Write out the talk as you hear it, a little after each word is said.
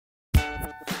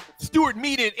Stewart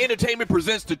Media and Entertainment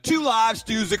presents the Two Live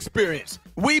Stews Experience.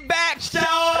 We back,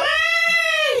 show.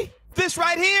 This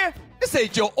right here, this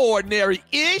ain't your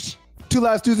ordinary-ish. Two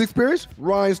Live Stews Experience,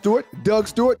 Ryan Stewart, Doug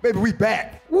Stewart, baby, we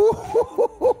back.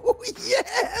 Woo-hoo-hoo-hoo-hoo.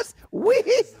 Yes, we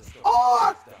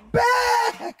are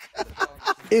back.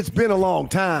 It's been a long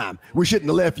time. We shouldn't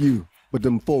have left you, but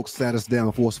them folks sat us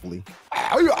down forcefully.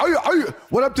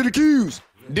 What up to the Qs?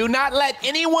 Do not let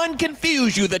anyone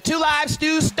confuse you. The Two Live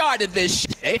Stews started this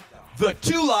shit. The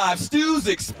Two Live Stews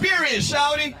Experience,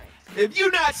 shouty. If you're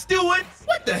not stewing,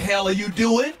 what the hell are you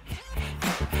doing?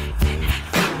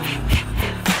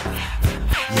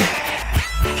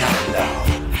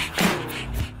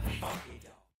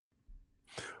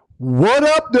 What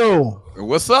up, though?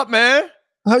 What's up, man?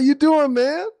 How you doing,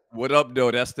 man? What up, though?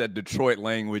 That's that Detroit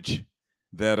language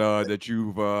that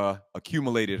you've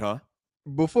accumulated, huh?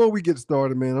 Before we get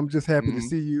started, man, I'm just happy to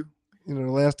see you. You know,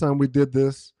 the last time we did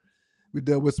this, we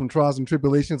dealt with some trials and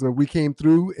tribulations, but we came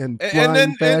through in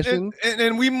flying fashion.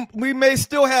 And we may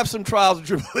still have some trials and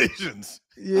tribulations.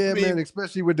 Yeah, man,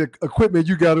 especially with the equipment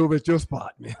you got over at your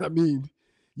spot, man. I mean,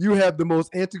 you have the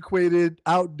most antiquated,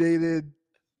 outdated,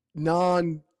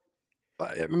 I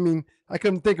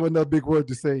couldn't think of another big word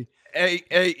to say.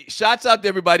 Hey, shouts out to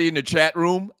everybody in the chat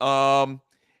room.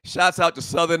 Shouts out to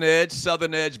Southern Edge,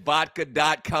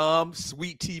 southernedgevodka.com,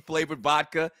 sweet tea flavored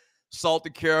vodka,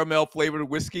 salted caramel flavored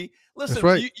whiskey. Listen, that's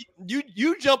right.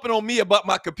 you jumping on me about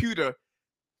my computer.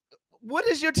 What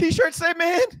does your t-shirt say,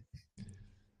 man?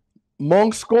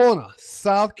 Moncks Corner,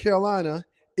 South Carolina.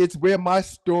 It's where my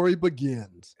story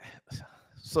begins.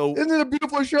 So isn't it a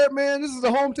beautiful shirt, man? This is a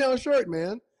hometown shirt,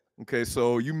 man. Okay,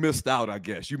 so you missed out, I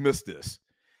guess. You missed this.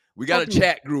 We got a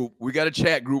chat group. We got a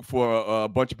chat group for a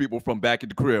bunch of people from back at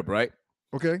the crib, right?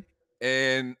 Okay.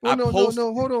 And no, hold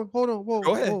on.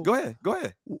 Whoa, go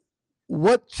ahead.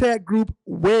 What chat group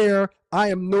where I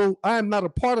am not a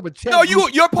part of a chat No,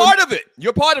 group? you're part of it.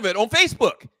 You're part of it on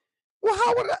Facebook. Well,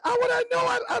 how would I know?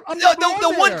 I'm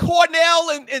the one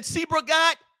Cornell and Seabrook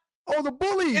got. Oh, the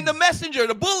bullies. In the messenger,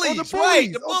 the bullies. Oh, the bullies.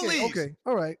 Right, the bullies. Okay,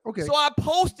 all right, okay. So I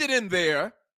posted in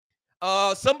there.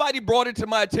 Somebody brought it to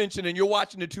my attention, and you're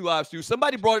watching the Two Live Stews.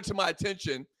 Somebody brought it to my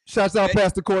attention. Shouts out,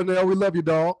 Pastor Cornell. We love you,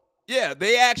 dog. Yeah,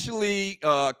 they actually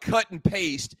cut and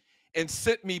paste and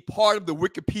sent me part of the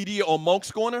Wikipedia on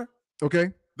Moncks Corner. Okay.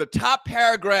 The top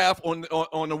paragraph on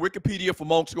the Wikipedia for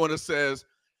Moncks Corner says,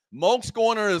 Moncks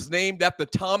Corner is named after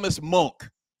Thomas Monk,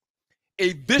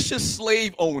 a vicious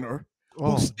slave owner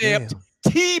who stamped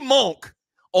T. Monk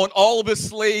on all of his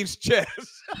slaves'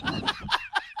 chests.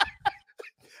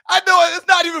 I know it's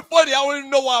not even funny. I don't even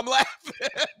know why I'm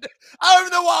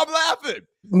laughing.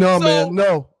 No, man,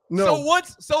 no.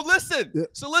 So listen,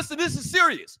 this is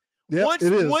serious. Yeah,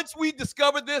 Once we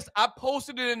discovered this, I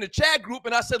posted it in the chat group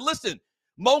and I said, listen,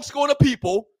 Moncks Corner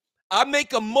people, I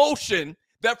make a motion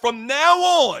that from now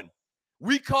on,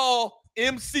 we call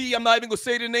MC, I'm not even going to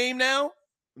say the name now,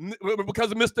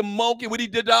 because of Mr. Monk and what he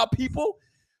did to our people.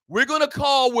 We're going to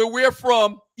call where we're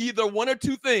from either one or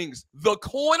two things, the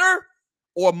corner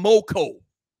or Moco.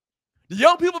 The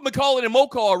young people have been calling it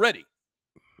Moco already.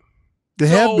 They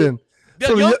have been.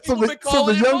 So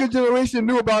the younger Moco. generation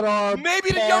knew about our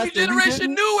Maybe the younger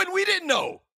generation knew and we didn't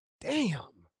know. Damn.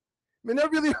 Man,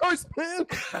 that really hurts, man.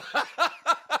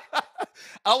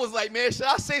 I was like, man, should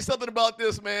I say something about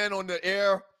this, man, on the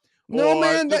air? No,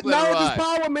 man, that knowledge is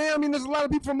power, man. I mean, there's a lot of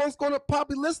people from Moncks Corner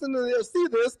probably listening and they'll see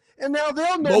this, and now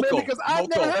they'll know, man, because I've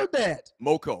never heard that.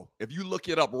 Moco. If you look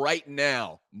it up right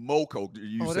now, Moco.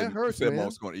 That hurts, man.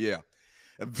 Moncks Corner, yeah.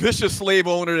 A vicious slave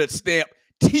owner that stamped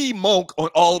T. Monk on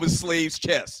all of his slaves'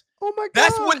 chests. Oh, my God.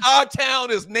 That's what our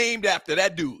town is named after,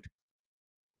 that dude.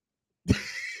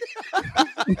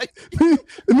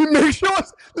 Let me make sure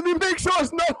it's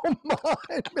not on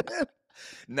mine, man.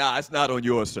 Nah, it's not on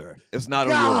yours, sir. It's not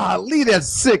on yours. Golly, that's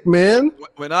sick, man.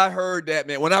 When I heard that,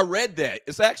 man, when I read that,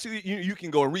 it's actually, you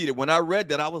can go and read it. When I read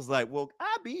that, I was like, well,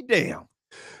 I be damn.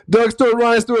 Doug Stewart,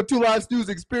 Ryan Stewart, Two Live Stews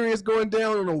Experience going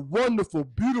down on a wonderful,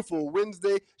 beautiful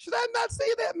Wednesday. Should I not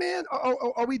say that, man?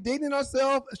 Are we dating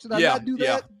ourselves? Should I not do that?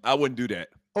 Yeah, I wouldn't do that.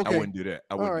 Okay. I wouldn't do that.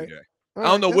 All I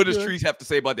don't know what the trees have to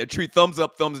say about that. Tree, thumbs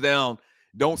up, thumbs down.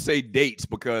 Don't say dates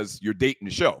because you're dating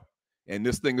the show. And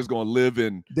this thing is going to live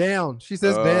in. Down. She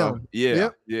says down. Yeah.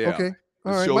 Yep. Yeah. Okay.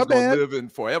 All the right. show's going to live in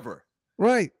forever.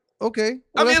 Right. Okay.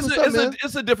 Well, I mean,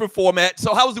 it's a different format.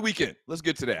 So how was the weekend? Let's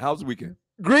get to that. How was the weekend?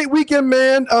 Great weekend,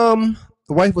 man. The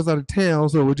wife was out of town,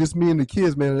 so it was just me and the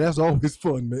kids, man. And that's always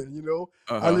fun, man. You know,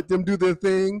 I let them do their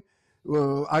thing.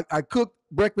 I cook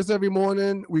breakfast every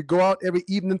morning. We go out every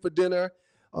evening for dinner,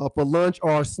 for lunch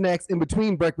or snacks in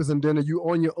between breakfast and dinner. You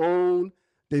on your own.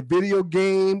 They video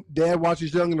game. Dad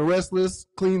watches Young and the Restless,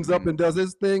 cleans up and does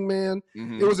his thing, man.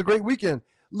 It was a great weekend.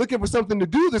 Looking for something to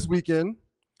do this weekend,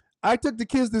 I took the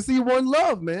kids to see One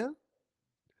Love, man.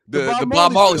 The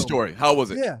Bob Marley story. How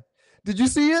was it? Yeah. Did you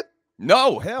see it?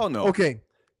 No, hell no. Okay.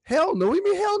 Hell no. What do you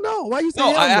mean hell no? Why you say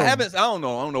hell no? I haven't. I don't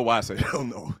know. I don't know why I say hell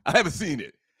no. I haven't seen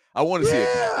it. I want to see it.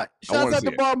 Yeah. Shouts out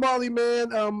to Bob Marley, man.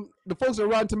 The folks at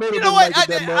Rotten Tomatoes. You know what?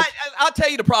 I'll tell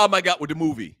you the problem I got with the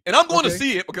movie. And I'm going to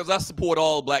see it because I support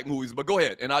all black movies. But go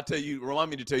ahead. And remind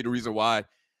me to tell you the reason why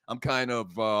I'm kind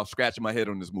of scratching my head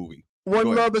on this movie.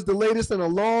 One Love is the latest in a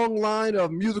long line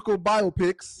of musical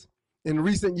biopics in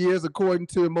recent years, according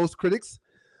to most critics.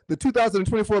 The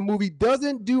 2024 movie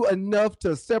doesn't do enough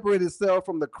to separate itself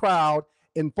from the crowd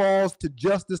and falls to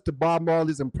justice to Bob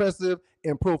Marley's impressive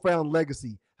and profound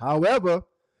legacy. However,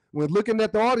 when looking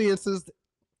at the audience's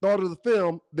thought of the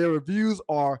film, their reviews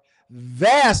are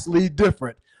vastly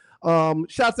different.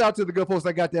 Shouts out to the good folks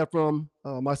I got that from.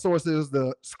 My sources,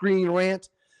 the Screen Rant.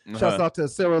 Shouts out to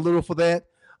Sarah Little for that.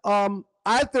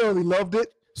 I thoroughly loved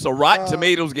it. So Rotten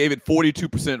Tomatoes gave it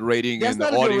 42% rating. That's and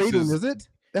not the a good audience rating, is it?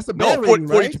 That's a bad rating,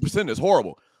 42% is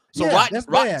horrible. So yeah,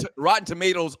 Rotten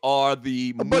Tomatoes are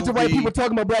the a bunch of white people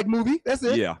talking about black movie. That's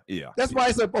it. Yeah. That's why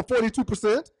it's a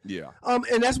 42%. Yeah.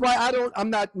 And that's why I'm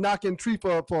not knocking Tree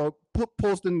for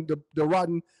posting the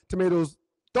Rotten Tomatoes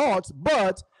thoughts,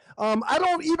 but I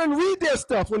don't even read their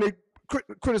stuff when they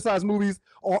criticize movies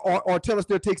or tell us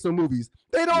their takes on movies.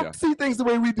 They don't see things the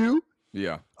way we do.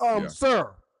 Yeah.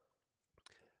 Sir.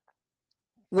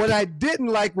 What I didn't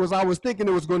like was I was thinking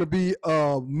it was going to be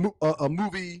a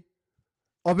movie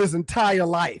of his entire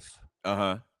life.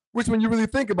 Which, when you really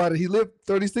think about it, he lived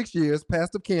 36 years,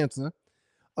 passed of cancer.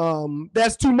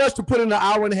 That's too much to put in an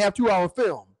hour and a half, 2-hour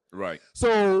film. Right.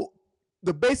 So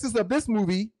the basis of this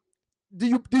movie, do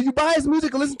you buy his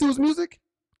music or listen to his music?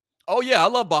 Oh yeah, I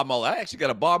love Bob Marley. I actually got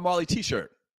a Bob Marley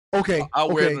T-shirt. Okay.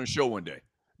 I'll wear it on the show one day.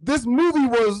 This movie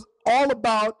was all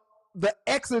about the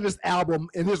Exodus album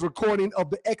and his recording of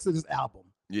the Exodus album.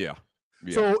 Yeah.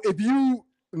 So if you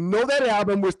know that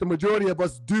album, which the majority of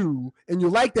us do, and you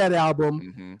like that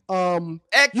album,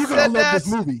 you're gonna love this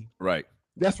movie. Right.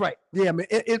 That's right. Yeah, man.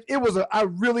 It was I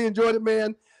really enjoyed it,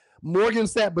 man. Morgan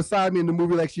sat beside me in the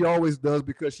movie like she always does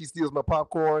because she steals my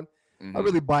popcorn. I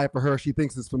really buy it for her. She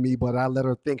thinks it's for me, but I let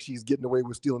her think she's getting away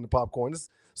with stealing the popcorn. It's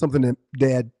something that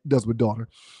dad does with daughter.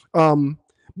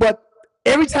 But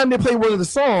every time they play one of the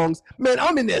songs, man,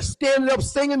 I'm in there standing up,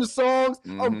 singing the songs.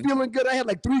 I'm feeling good. I had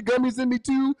like 3 gummies in me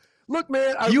too. Look,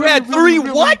 man. You had 3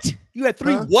 what? You had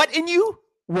 3 what in you?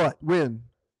 What? When?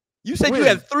 You said you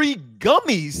had 3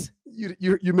 gummies.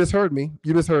 You misheard me.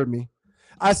 You misheard me.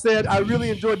 I said I really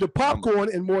enjoyed the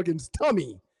popcorn in Morgan's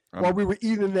tummy while we were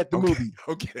eating at the movie.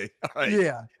 Okay. All right.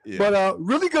 Yeah. But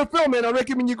really good film, man. I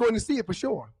recommend you going to see it for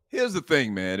sure. Here's the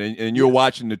thing, man, and you're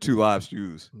watching the 2 live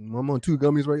stews. I'm on 2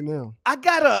 gummies right now. I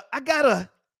gotta,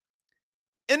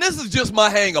 and this is just my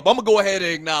hang up. I'm gonna go ahead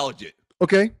and acknowledge it.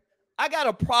 Okay. I got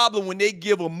a problem when they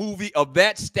give a movie of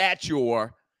that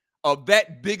stature, of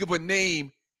that big of a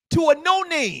name, to a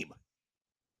no-name.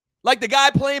 Like the guy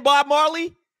playing Bob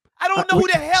Marley. I don't know who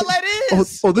the hell that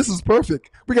is. Oh, this is perfect.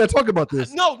 We got to talk about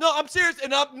this. No, I'm serious.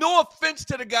 And no offense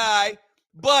to the guy,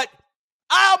 but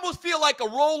I almost feel like a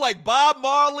role like Bob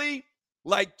Marley,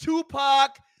 like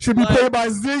Tupac. Should be played by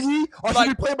Ziggy, or should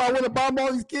be played by one of Bob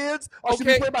Marley's kids, or should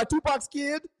be played by Tupac's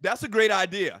kid? That's a great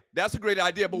idea.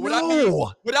 But what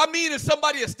I mean is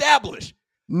somebody established.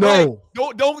 No.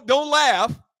 Right? Don't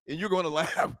laugh, and you're going to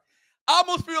laugh. I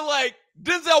almost feel like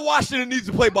Denzel Washington needs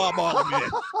to play Bob Marley, man.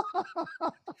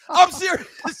 I'm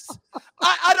serious.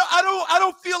 I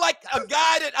don't feel like a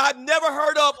guy that I've never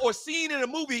heard of or seen in a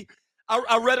movie.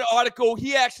 I read an article.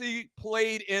 He actually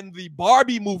played in the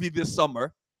Barbie movie this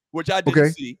summer, which I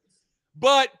didn't see.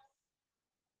 But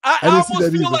I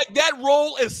almost feel like that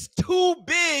role is too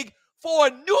big for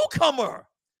a newcomer.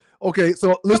 Okay,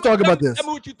 so let's talk about this. Tell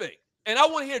me what you think. And I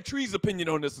want to hear Tree's opinion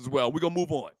on this as well. We're going to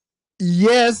move on.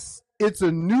 Yes, it's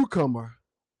a newcomer.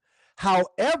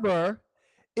 However,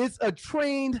 it's a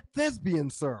trained thespian,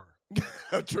 sir.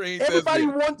 Everybody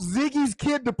wants Ziggy's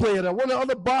kid to play it, or one of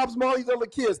the other Marley's other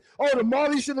kids. Oh, the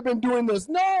Marleys should have been doing this.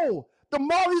 No, the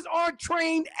Marleys aren't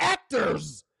trained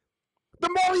actors. The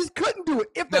Marleys couldn't do it.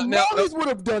 If the Marleys would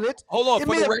have done it, it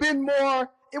may have been more.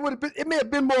 It may have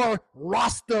been more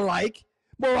Rasta-like,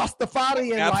 more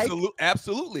Rastafarian-like.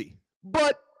 Absolutely.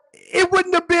 But it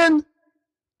wouldn't have been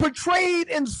portrayed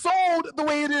and sold the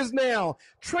way it is now.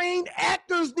 Trained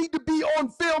actors need to be on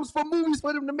films for movies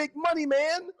for them to make money,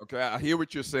 man. Okay, I hear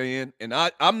what you're saying, and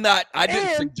I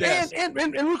didn't suggest. And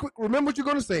real quick, remember what you're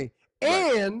going to say.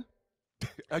 Right. And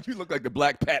You look like the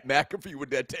Black Pat McAfee with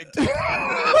that tank top.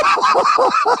 I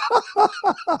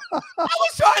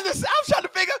was trying to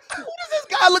figure who does this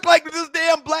guy look like with this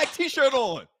damn black T-shirt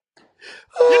on?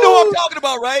 You know what I'm talking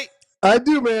about, right? I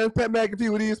do, man. Pat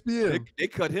McAfee with ESPN. They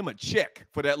cut him a check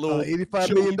for that little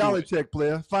 $85 million check,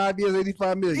 player. 5 years,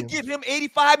 $85 million. They give him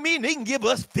 $85 million. They can give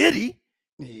us 50.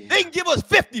 Yeah. They can give us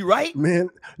 50, right? Man,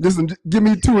 listen, give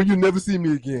me 2 and you never see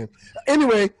me again.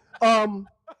 Anyway,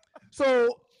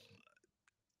 so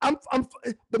I'm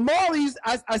the Marleys.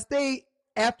 I stay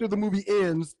after the movie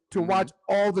ends to watch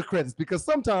all the credits because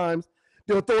sometimes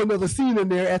they'll throw another scene in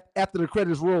there after the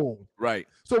credits roll. Right.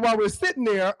 So while we're sitting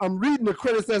there, I'm reading the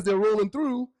credits as they're rolling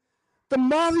through. The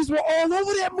Marleys were all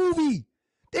over that movie.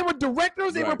 They were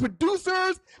directors. They were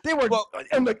producers. They were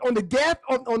on the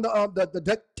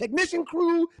technician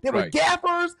crew. They were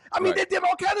gaffers. I mean, they did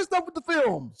all kinds of stuff with the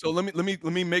film. So let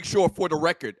me make sure for the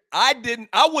record. I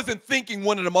wasn't thinking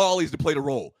one of the Marleys to play the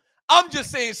role. I'm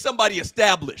just saying somebody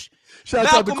established.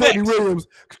 Shout out to Courtney Williams.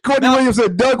 Courtney Williams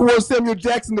said Doug wants Samuel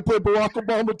Jackson to play Barack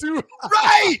Obama too.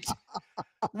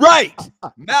 Right.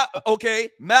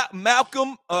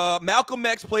 Malcolm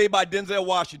X played by Denzel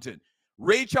Washington.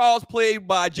 Ray Charles played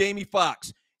by Jamie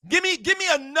Foxx. Give me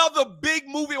another big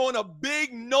movie on a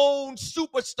big known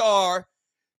superstar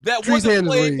that wasn't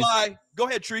played by. Go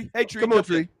ahead, Tree. Hey, Tree. Come on,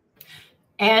 Tree.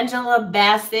 Angela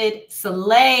Bassett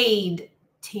slayed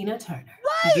Tina Turner.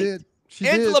 Right. She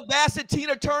did. Angela Bassett,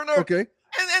 Tina Turner. Okay.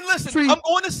 And listen, Tree. I'm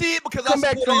going to see it because I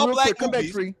support all black Come back,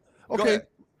 movies. Tree. Okay.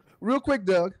 Real quick,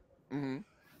 Doug. Mm-hmm.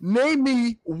 Name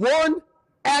me one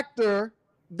actor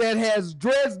that has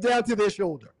dreads down to their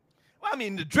shoulder. Well, I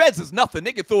mean, the dreads is nothing.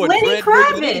 They can throw a Lenny dread at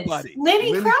Kravitz. anybody.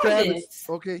 Lenny Kravitz.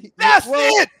 Okay. That's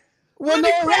it. Well,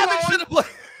 Lenny Kravitz should have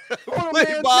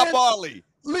played Bob Marley.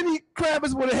 Lenny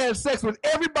Kravitz would have had sex with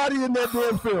everybody in that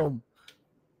damn film.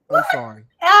 I'm sorry.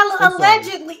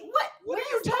 Allegedly. What are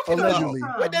you talking about?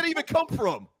 Where'd that even come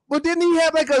from? Well, didn't he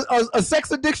have like a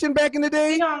sex addiction back in the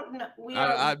day?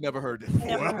 I've never heard that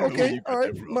before. Okay, all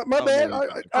right. My bad.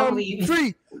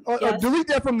 Tree, delete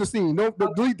that from the scene. Don't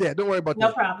delete that. Don't worry about that.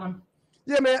 No problem.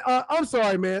 Yeah, man. I'm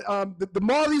sorry, man. The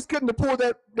Marleys couldn't have pulled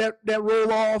that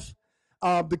role off.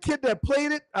 The kid that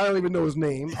played it, I don't even know his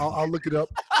name. I'll look it up.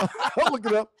 I'll look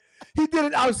it up. He did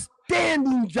an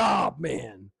outstanding job,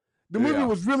 man. The movie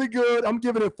was really good. I'm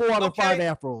giving it 4 out of 5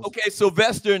 afros. Okay,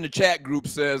 Sylvester in the chat group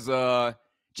says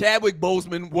Chadwick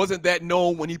Boseman wasn't that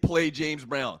known when he played James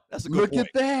Brown. That's a good point. Look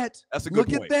at that. That's a good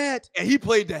point. Look at that. And he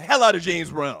played the hell out of James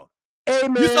Brown. Hey,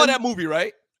 man. You saw that movie,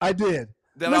 right? I did.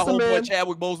 That our homeboy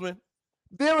Chadwick Boseman?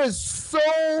 There is so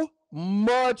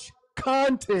much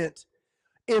content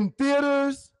in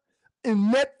theaters,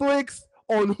 in Netflix,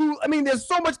 on Hulu. I mean, there's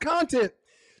so much content.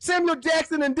 Samuel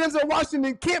Jackson and Denzel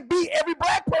Washington can't be every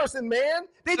black person, man.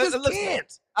 They just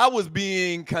can't. I was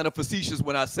being kind of facetious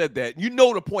when I said that. You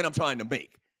know the point I'm trying to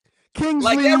make.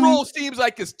 Kingsley, like, that role seems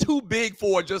like it's too big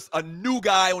for just a new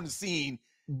guy on the scene.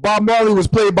 Bob Marley was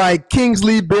played by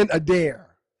Kingsley Ben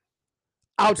Adair.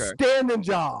 Outstanding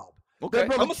job. Okay. That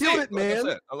brother killed it, man.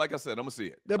 Like I said, I'm going to see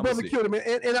it. That brother killed it, man.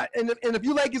 And if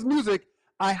you like his music,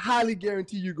 I highly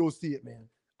guarantee you go see it, man.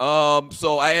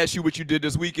 So I asked you what you did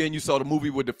this weekend. You saw the movie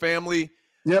with the family.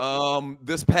 Yep.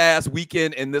 This past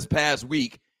weekend and this past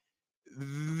week,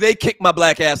 they kicked my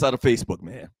black ass out of Facebook,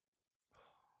 man.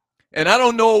 And I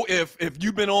don't know if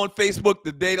you've been on Facebook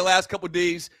the last couple of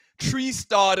days. Tree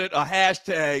started a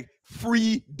hashtag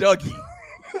Free Dougie.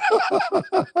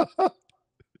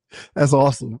 That's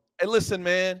awesome. And listen,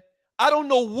 man, I don't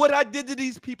know what I did to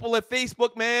these people at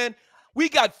Facebook, man. We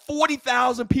got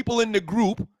 40,000 people in the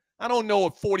group. I don't know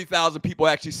if 40,000 people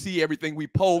actually see everything we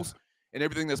post and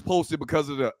everything that's posted because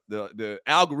of the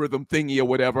algorithm thingy or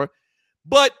whatever.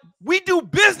 But we do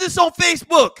business on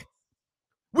Facebook.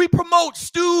 We promote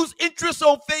Stu's interests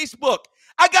on Facebook.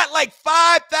 I got like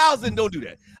 5,000. Don't do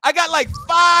that. I got like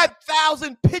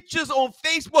 5,000 pictures on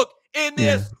Facebook, and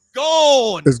it's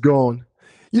gone. It's gone.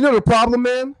 You know the problem,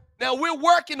 man? Now, we're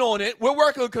working on it. We're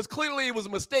working because clearly it was a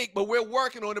mistake, but we're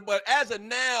working on it. But as of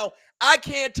now, I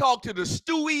can't talk to the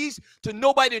Stewies, to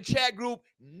nobody in the chat group,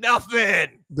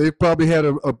 nothing. They probably had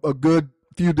a good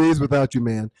few days without you,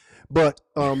 man. But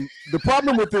the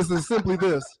problem with this is simply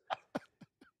this.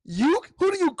 Who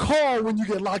do you call when you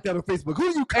get locked out of Facebook?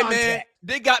 Who do you contact? Hey, man,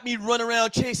 they got me running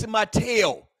around chasing my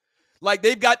tail. Like,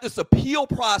 they've got this appeal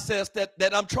process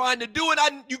that I'm trying to do,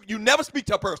 and you never speak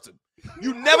to a person.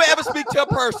 You never, ever speak to a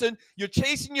person. You're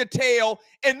chasing your tail,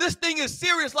 and this thing is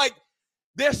serious. Like,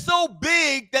 they're so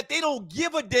big that they don't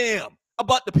give a damn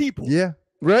about the people. Yeah,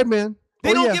 right, man.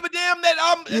 They don't give a damn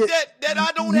that that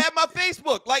I don't have my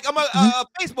Facebook. Like, I'm a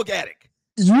Facebook addict.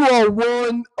 You are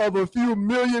one of a few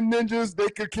million ninjas they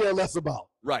could care less about.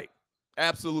 Right.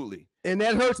 Absolutely. And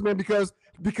that hurts, man, because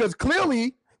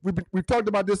clearly we've talked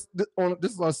about this on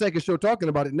this is our second show talking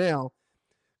about it now.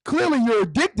 Clearly you're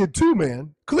addicted too,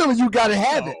 man. Clearly you got to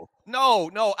have it. No.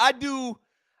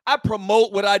 I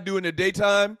promote what I do in the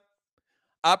daytime.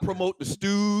 I promote the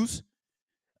stews.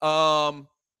 Yeah,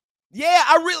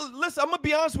 listen, I'm gonna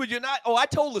be honest with you. I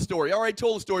told the story. I already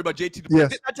told the story about JT.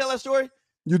 Yes. Did I tell that story?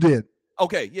 You did.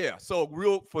 Okay, yeah. So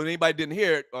for anybody didn't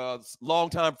hear it, long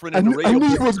time friend in the radio. I knew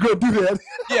you was gonna do that.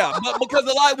 Yeah, but because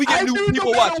we get new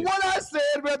people watching. What I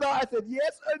said, whether I said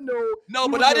yes or no. No,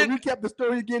 but I didn't recap the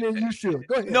story again, and you should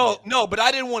go ahead. No, but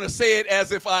I didn't want to say it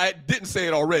as if I didn't say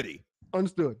it already.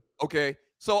 Understood. Okay,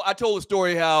 so I told the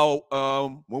story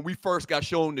how when we first got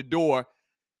shown the door,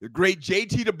 the great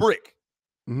JT the Brick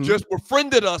just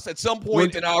befriended us at some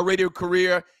point in our radio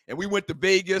career, and we went to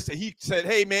Vegas, and he said,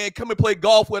 "Hey man, come and play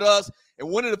golf with us." And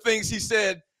one of the things he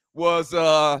said was,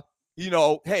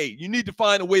 hey, you need to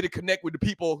find a way to connect with the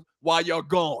people while you're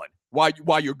gone,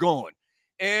 while you're gone.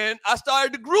 And I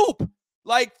started the group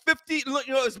like 50.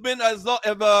 It's been as long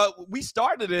as we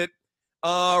started it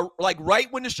like right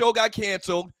when the show got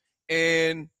canceled,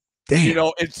 and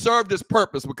it served its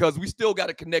purpose because we still got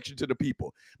a connection to the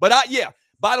people. But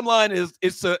bottom line is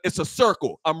it's a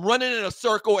circle. I'm running in a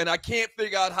circle, and I can't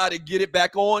figure out how to get it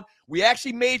back on. We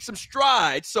actually made some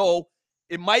strides, so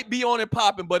it might be on and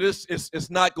popping, but it's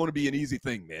not going to be an easy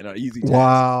thing, man. An easy task.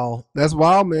 Wow, that's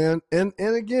wild, man. And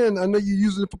again, I know you're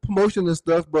using it for promotion and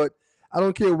stuff, but I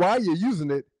don't care why you're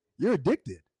using it. You're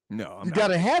addicted. No, you got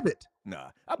to have it.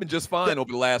 Nah, I've been just fine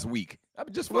over the last week. I've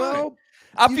been just fine. Well,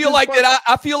 I feel like that.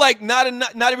 I feel like not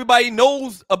everybody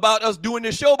knows about us doing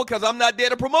this show because I'm not there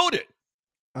to promote it.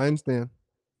 I understand.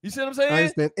 You see what I'm saying? I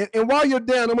understand. And while you're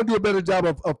down, I'm gonna do a better job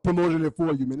of promoting it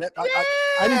for you, man.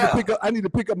 I need to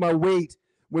pick up my weight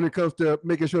when it comes to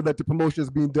making sure that the promotion is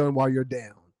being done while you're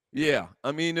down. Yeah,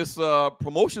 I mean, it's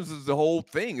promotions is the whole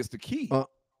thing. It's the key.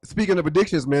 Speaking of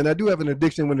addictions, man, I do have an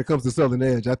addiction when it comes to Southern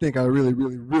Edge. I think I really,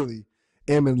 really, really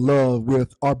am in love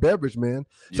with our beverage, man.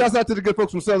 Yeah. Shouts out to the good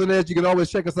folks from Southern Edge. You can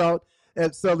always check us out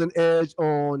at Southern Edge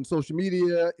on social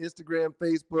media, Instagram,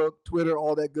 Facebook, Twitter,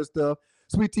 all that good stuff.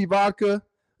 Sweet tea vodka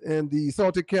and the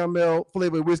salted caramel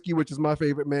flavored whiskey, which is my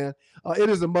favorite, man. It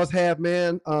is a must-have,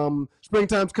 man.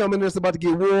 Springtime's coming. It's about to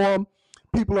get warm.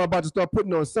 People are about to start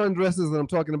putting on sundresses, and I'm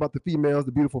talking about the females,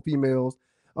 the beautiful females.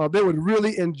 They would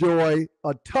really enjoy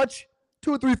a touch,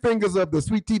 2 or 3 fingers of the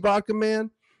sweet tea vodka,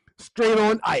 man, straight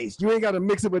on ice. You ain't got to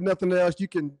mix it with nothing else. You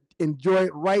can enjoy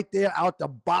it right there out the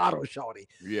bottle, shorty.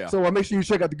 Yeah. So make sure you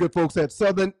check out the good folks at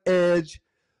Southern Edge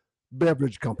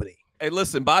Beverage Company. Hey,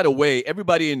 listen, by the way,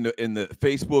 everybody in the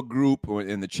Facebook group or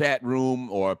in the chat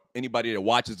room or anybody that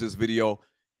watches this video,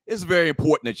 it's very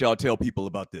important that y'all tell people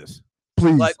about this.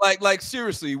 Please. Like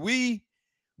seriously, we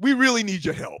really need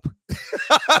your help.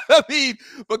 I mean,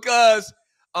 because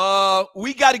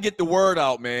we got to get the word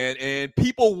out, man. And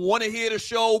people want to hear the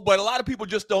show, but a lot of people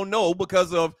just don't know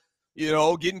because of,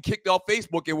 getting kicked off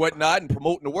Facebook and whatnot and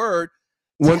promoting the word.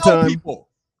 One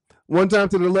time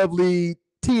to the lovely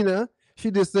Tina, she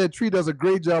just said Tree does a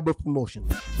great job of promotion.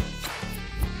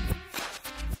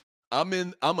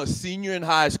 I'm a senior in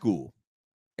high school,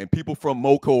 and people from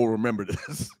MoCo remember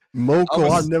this. MoCo,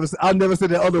 I'll never say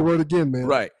that other word again, man.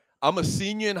 Right. I'm a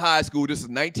senior in high school. This is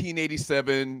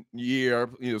 1987 year.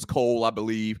 It was cold, I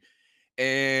believe.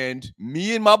 And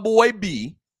me and my boy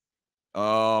B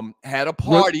had a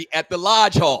party at the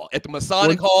Lodge Hall, at the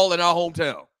Masonic Hall in our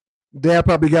hometown. Dad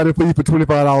probably got it for you for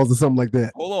 $25 or something like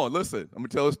that. Hold on, listen. I'm going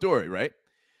to tell a story, right?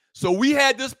 So we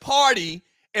had this party,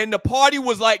 and the party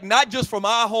was like not just from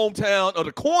our hometown or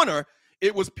the corner.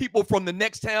 It was people from the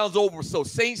next towns over. So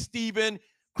St. Stephen,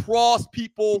 Cross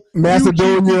people,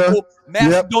 Macedonia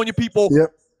people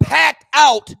packed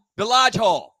out the Lodge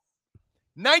Hall.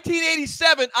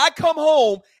 1987, I come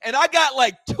home, and I got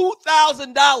like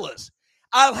 $2,000.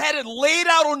 I had it laid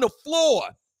out on the floor.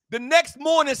 The next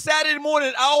morning, Saturday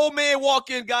morning, our old man walk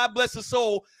in, God bless his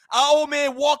soul. Our old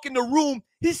man walk in the room.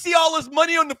 He see all this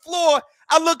money on the floor.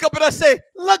 I look up and I say,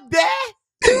 "Look, Dad."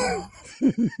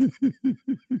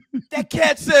 That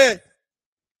cat said,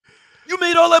 "You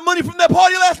made all that money from that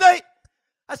party last night?"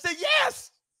 I said,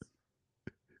 "Yes."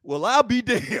 Well, I'll be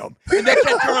damned. And that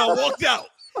cat turned around and walked out.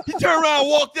 He turned around and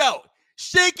walked out,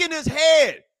 shaking his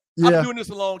head. Yeah. I'm doing this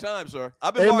a long time, sir.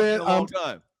 I've been marketing a long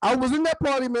time. I was in that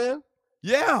party, man.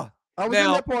 Yeah. I was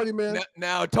in that party, man.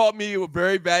 Now, it taught me a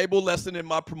very valuable lesson in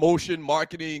my promotion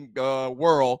marketing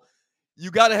world.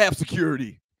 You got to have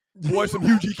security. Boy, some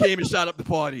Hugie came and shot up the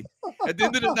party. At the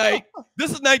end of the night,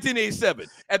 this is 1987.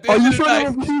 At the Are end you of the sure they night,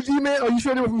 were from Hugh G, man? Are you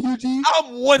sure they were from Hugh G?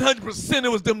 I'm 100% it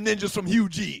was them ninjas from Hugh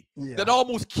G that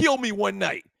almost killed me one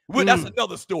night. Well, that's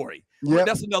another story. Yep.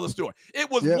 That's another story. It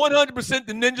was Yep. 100%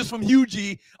 the ninjas from Hugh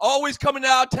G, always coming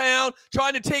out of town,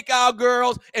 trying to take our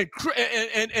girls and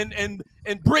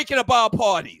breaking up our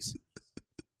parties.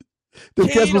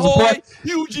 Kane Hoy,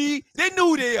 Hugh G, they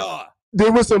knew they are.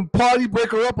 There were some party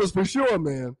breaker uppers for sure,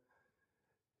 man.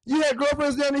 You had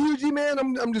girlfriends down in Hugh G, man?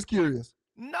 I'm just curious.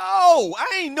 No,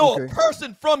 I ain't know a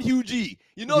person from Hugh G.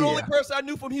 You know the only person I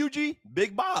knew from Hugh G?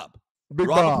 Big Bob.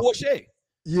 Robert Porsche.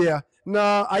 Yeah.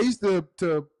 Nah, I used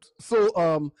to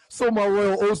sow my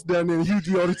royal oats down there in Hugh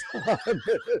G all the time.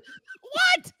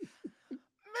 What?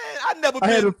 Man, I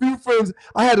had a few friends.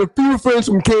 I had a few friends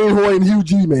from Kane Hoy and Hugh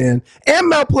G, man. And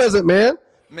Mount Pleasant, man.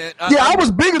 Man, I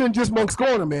was bigger than just Monk's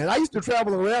Corner, man. I used to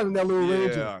travel around in that little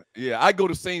range. Yeah. I go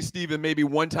to St. Stephen maybe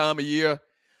one time a year.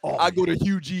 I go to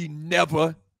Hugh G,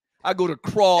 never. I go to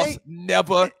Cross,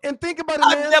 never. And think about it,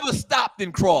 man. I never stopped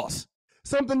in Cross.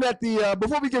 Something that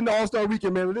before we get into All-Star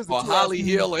Weekend, man, it is or Holly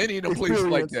Hill or any of the places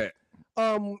like that.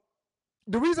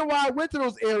 The reason why I went to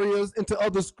those areas and to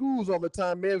other schools all the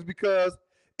time, man, is because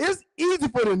it's easy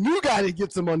for the new guy to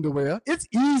get some underwear. It's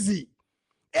easy.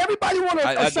 Everybody want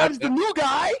a shot at the new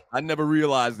guy. I never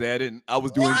realized that, and I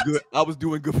was doing good. I was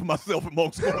doing good for myself in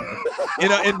Monk's Corner.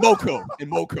 in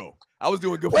Moco. I was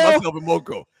doing good for myself in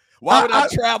Moco. Why would I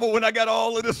travel when I got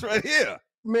all of this right here?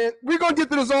 Man, we're going to get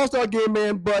to this All-Star game,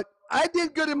 man, but I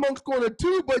did good in Monk's Corner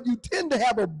too, but you tend to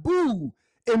have a boo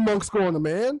in Monk's Corner,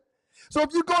 man. So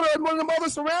if you go to one of them other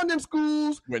surrounding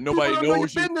schools, when nobody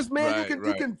knows your business, man,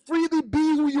 you can freely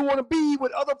be who you want to be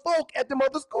with other folk at them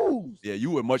other schools. Yeah,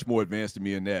 you were much more advanced than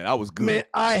me in that. I was good. Man,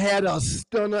 I had a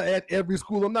stunner at every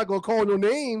school. I'm not going to call no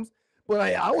names, but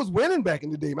I was winning back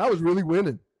in the day. I was really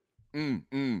winning.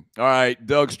 All right,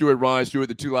 Doug Stewart, Ryan Stewart,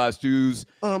 the Two Live Stews.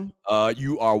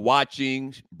 You are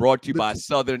watching, brought to you by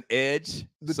Southern Edge.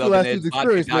 The Two Live Stews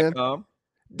Experience, man.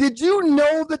 Did you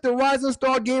know that the Rising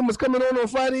Star game was coming on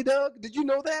Friday, Doug? Did you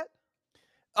know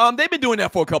that? They've been doing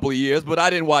that for a couple of years, but I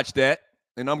didn't watch that.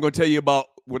 And I'm going to tell you about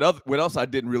what else I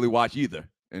didn't really watch either.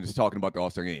 And just talking about the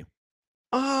All-Star game.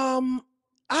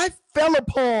 I fell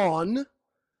upon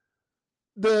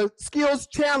the skills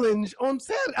challenge on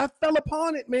Saturday. I fell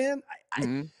upon it, man.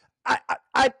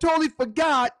 I totally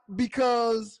forgot,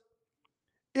 because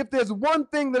if there's one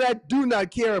thing that I do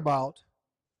not care about,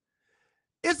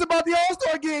 it's about the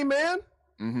All-Star game,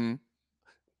 man.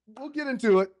 We'll get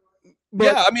into it. But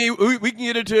yeah, I mean, we can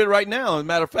get into it right now. As a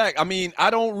matter of fact, I mean,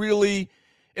 I don't really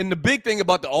 – and the big thing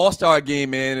about the All-Star game,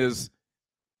 man, is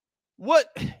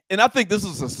what – and I think this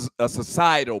is a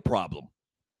societal problem,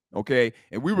 okay?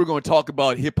 And we were going to talk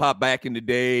about hip-hop back in the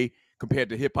day compared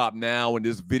to hip-hop now, and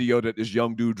this video that this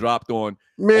young dude dropped on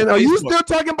Man, are you still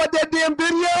talking about that damn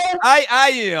video? I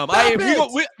am.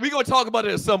 We're going to talk about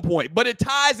it at some point. But it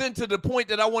ties into the point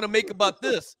that I want to make about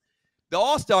this, the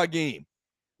All-Star game.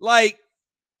 Like,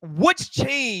 what's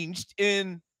changed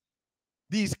in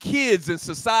these kids in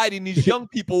society and these young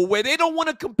people where they don't want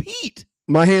to compete?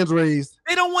 My hand's raised.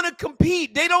 They don't want to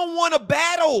compete. They don't want to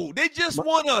battle. They just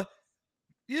want to,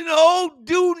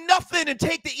 do nothing and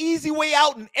take the easy way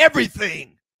out and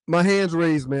everything. My hand's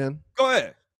raised, man. Go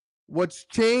ahead. What's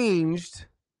changed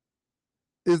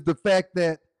is the fact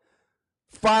that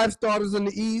 5 starters in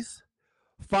the East,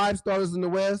 5 starters in the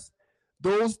West,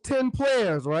 those 10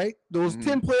 players, right? Those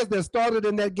 10 players that started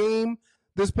in that game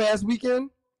this past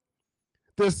weekend,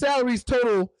 their salaries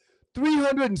total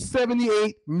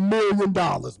 $378 million,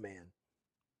 man.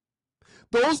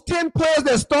 Those 10 players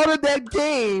that started that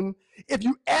game, if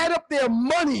you add up their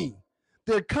money,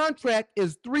 their contract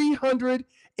is $378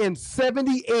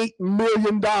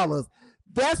 million.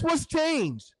 That's what's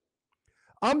changed.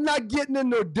 I'm not getting in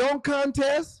no dunk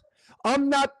contest. I'm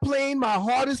not playing my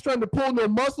hardest trying to pull no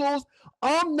muscles.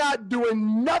 I'm not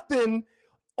doing nothing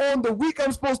on the week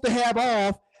I'm supposed to have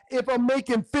off if I'm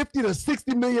making $50 to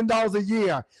 $60 million a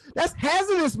year. That's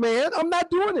hazardous, man. I'm not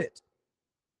doing it.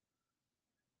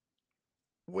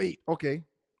 Wait, okay.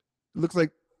 Looks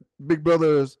like Big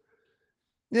Brother is.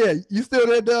 Yeah, you still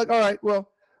there, Doug? All right. Well,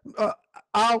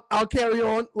 I'll carry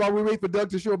on while we wait for Doug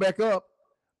to show back up.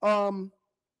 The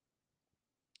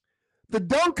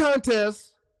dunk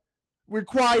contest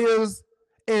requires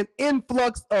an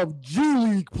influx of G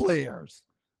League players.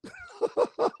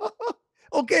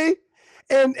 Okay?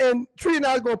 And Tree and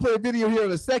I are going to play a video here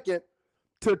in a second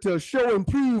to show and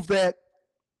prove that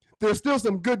there's still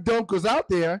some good dunkers out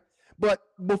there. But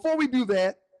before we do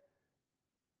that,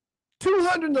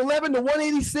 211 to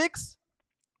 186.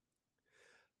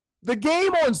 The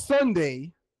game on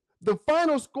Sunday, the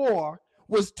final score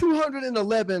was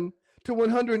 211 to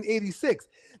 186.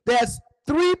 That's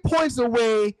 3 points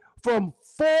away from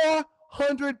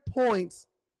 400 points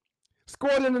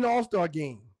scored in an All-Star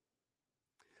game.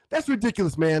 That's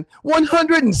ridiculous, man.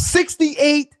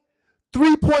 168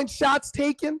 3-point shots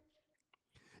taken.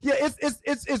 Yeah,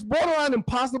 it's borderline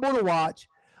impossible to watch.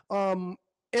 And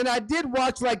I did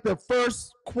watch like the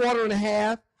first quarter and a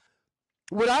half.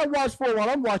 What I watched for while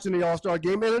I'm watching the All-Star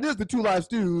game, and it is the Two Live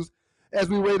Stews, as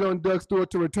we wait on Doug Stewart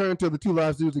to return to the Two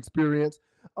Live Stews experience.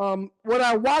 What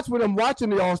I watch when I'm watching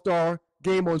the All-Star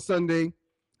game on Sunday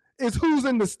is who's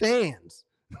in the stands.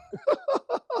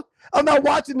 I'm not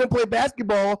watching them play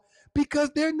basketball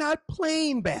because they're not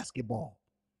playing basketball.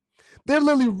 They're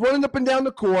literally running up and down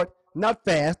the court, not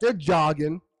fast. They're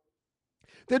jogging.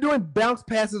 They're doing bounce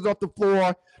passes off the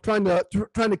floor, trying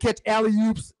to catch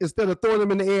alley-oops instead of throwing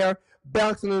them in the air,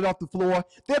 bouncing it off the floor.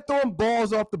 They're throwing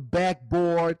balls off the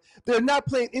backboard. They're not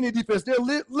playing any defense. They're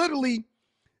literally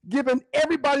giving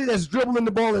everybody that's dribbling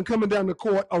the ball and coming down the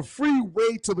court a free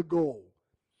way to the goal.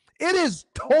 It is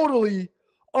totally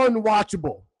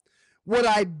unwatchable. What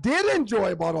I did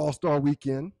enjoy about All-Star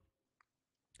Weekend,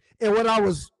 and what I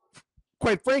was,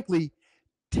 quite frankly,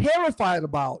 terrified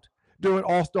about during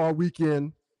All-Star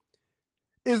Weekend,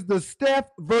 is the Steph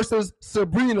versus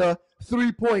Sabrina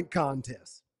 3-point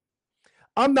contest.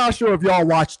 I'm not sure if y'all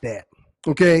watched that,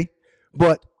 okay?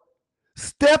 But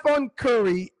Stephen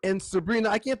Curry and Sabrina,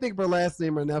 I can't think of her last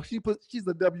name right now. She's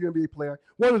a WNBA player,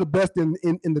 one of the best in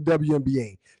the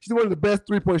WNBA. She's one of the best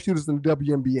 3-point shooters in the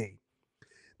WNBA.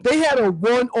 They had a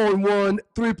one-on-one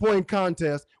 3-point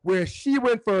contest where she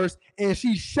went first and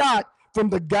she shot from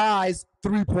the guy's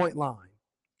 3-point line.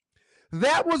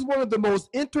 That was one of the most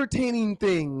entertaining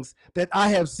things that I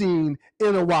have seen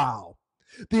in a while.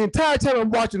 The entire time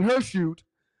I'm watching her shoot,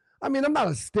 I mean, I'm not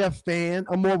a Steph fan.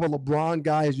 I'm more of a LeBron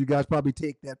guy, as you guys probably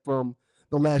take that from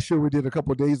the last show we did a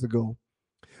couple of days ago.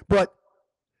 But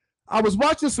I was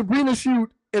watching Sabrina shoot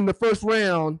in the first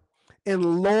round,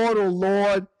 and Lord, oh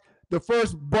Lord, the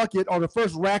first bucket or the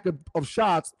first rack of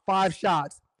shots, 5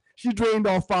 shots, she drained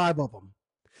off 5 of them.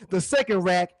 The second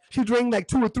rack, she drained like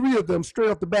 2 or 3 of them straight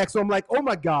off the back. So I'm like, oh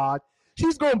my God,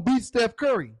 she's going to beat Steph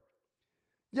Curry.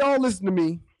 Y'all listen to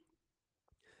me.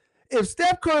 If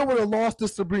Steph Curry would have lost to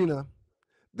Sabrina,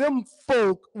 them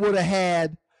folk would have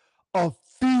had a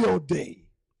field day.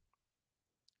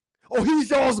 Oh, he's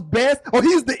y'all's best. Oh,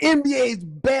 he's the NBA's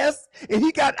best. And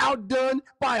he got outdone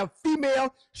by a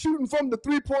female shooting from the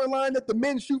 3-point line that the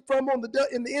men shoot from in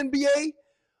the NBA.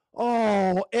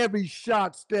 Oh, every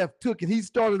shot Steph took, and he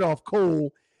started off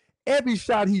cold. Every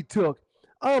shot he took,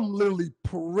 I'm literally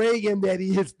praying that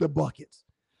he hits the buckets.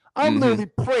 I'm literally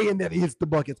praying that he hits the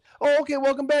buckets. Oh, okay.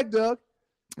 Welcome back, Doug.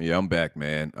 Yeah, I'm back,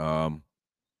 man. I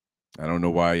don't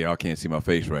know why y'all can't see my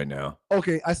face right now.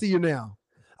 Okay, I see you now.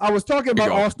 I was talking about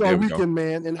All-Star Weekend,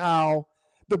 man, and how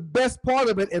the best part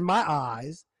of it in my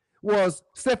eyes was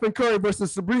Stephen Curry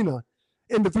versus Sabrina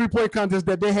in the 3-point contest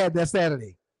that they had that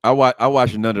Saturday. I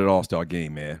watched none of the All-Star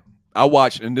game, man. I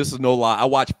watched, and this is no lie, I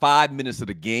watched 5 minutes of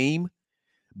the game,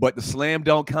 but the slam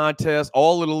dunk contest,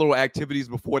 all of the little activities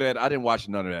before that, I didn't watch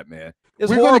none of that, man.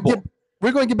 It's horrible.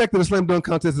 We're going to get back to the slam dunk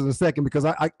contest in a second because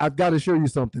I've got to show you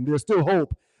something. There's still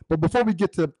hope. But before we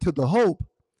get to the hope,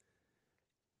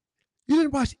 you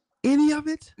didn't watch any of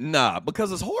it? Nah,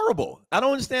 because it's horrible. I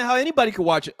don't understand how anybody could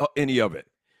watch any of it.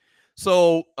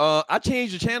 So I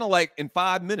changed the channel like in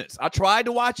 5 minutes. I tried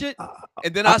to watch it,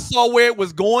 and then I saw where it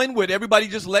was going with everybody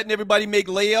just letting everybody make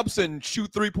layups and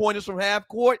shoot 3-pointers from half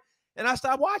court, and I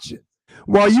stopped watching.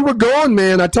 While you were gone,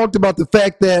 man, I talked about the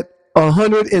fact that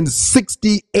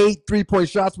 168 3-point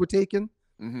shots were taken.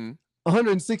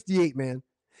 168, man.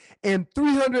 And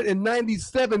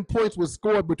 397 points was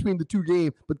scored between the two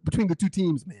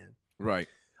teams, man. Right.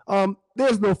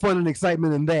 There's no fun and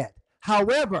excitement in that.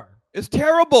 However, it's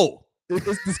terrible.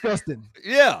 It's disgusting.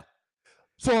 Yeah.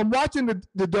 So I'm watching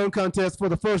the dunk contest for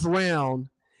the first round,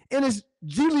 and it's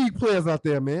G League players out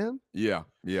there, man. Yeah,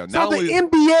 yeah. So the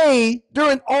NBA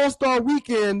during All-Star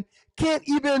Weekend can't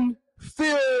even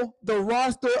fill the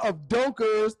roster of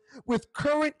dunkers with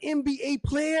current NBA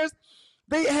players.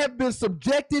 They have been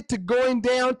subjected to going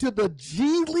down to the G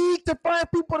League to find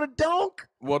people to dunk.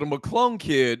 Well, the McClung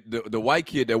kid, the white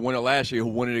kid that won it last year, who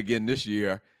won it again this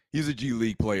year, he's a G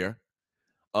League player.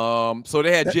 So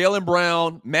they had Jaylen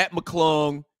Brown, Matt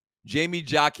McClung, Jamie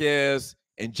Jaquez,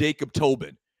 and Jacob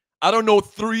Tobin. I don't know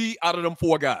 3 out of them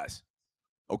 4 guys.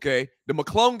 Okay, the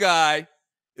McClung guy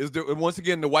is once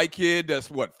again the white kid that's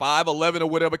what 5'11" or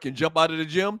whatever, can jump out of the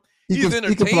gym. He's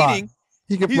entertaining.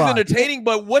 He's entertaining,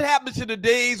 but what happens to the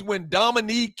days when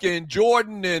Dominique and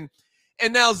Jordan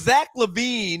And now Zach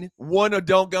LaVine won a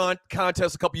dunk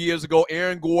contest a couple years ago.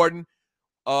 Aaron Gordon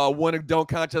won a dunk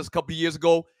contest a couple years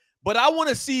ago. But I want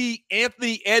to see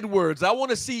Anthony Edwards. I want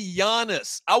to see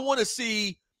Giannis. I want to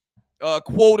see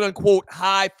quote-unquote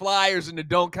high flyers in the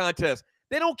dunk contest.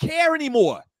 They don't care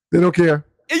anymore. They don't care.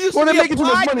 It used well, to be they're making too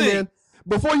much pride money, thing. man.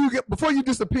 Before you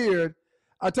disappeared,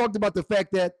 I talked about the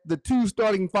fact that the two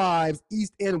starting fives,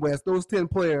 East and West, those 10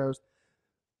 players,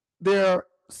 their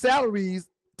salaries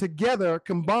together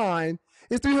combined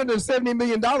is $370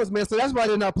 million, man. So that's why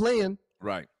they're not playing.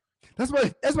 Right. That's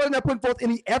why they're not putting forth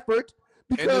any effort,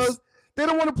 because they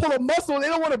don't want to pull a muscle. They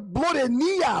don't want to blow their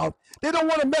knee out. They don't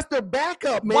want to mess their back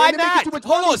up, man. Why They're not? making too much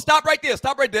Hold money. on. Stop right there.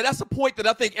 Stop right there. That's the point that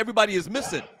I think everybody is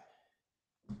missing.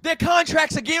 Their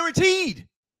contracts are guaranteed.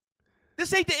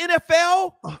 This ain't the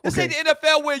NFL. This ain't the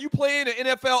NFL where you play in an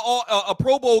NFL a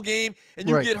Pro Bowl game and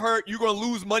you get hurt. You're going to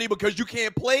lose money because you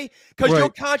can't play because your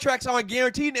contracts aren't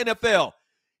guaranteed in the NFL.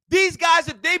 These guys,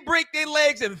 if they break their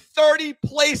legs in 30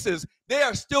 places, they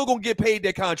are still going to get paid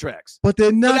their contracts. But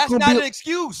they're not. So that's not an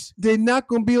excuse. They're not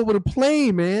going to be able to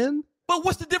play, man. But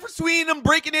what's the difference between them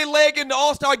breaking their leg in the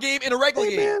All-Star game and a regular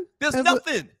game? Man, There's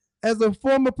nothing. As a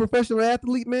former professional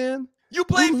athlete, man, you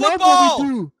play football. Love what we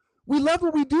do. We love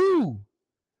what we do.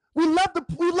 We love to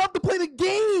play the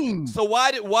game. So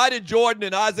why did Jordan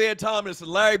and Isaiah Thomas and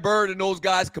Larry Bird and those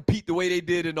guys compete the way they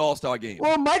did in the All-Star game?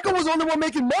 Well, Michael was the only one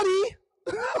making money.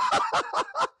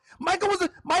 Michael's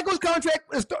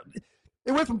contract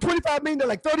it went from $25 million to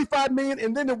like $35 million,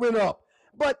 and then it went up.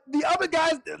 But the other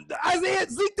guys,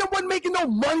 Zeke, they wasn't making no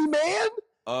money, man.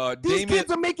 These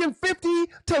kids are making $50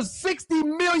 to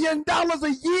 $60 million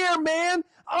a year, man.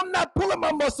 I'm not pulling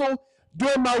my muscle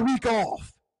during my week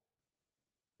off.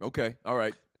 Okay, all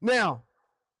right. Now,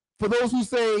 for those who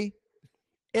say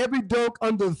every dunk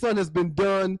under the sun has been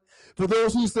done, for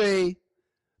those who say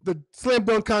the slam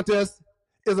dunk contest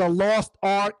is a lost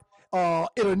art,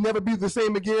 it'll never be the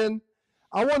same again,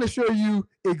 I want to show you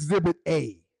Exhibit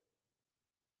A.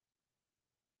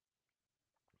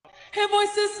 Hear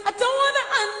voices I don't want to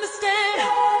understand.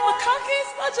 My car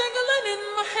keeps jingling in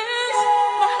my hands.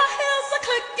 My high heels are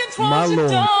clicking towards your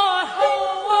door.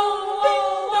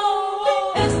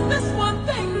 Is this one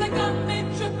thing that got me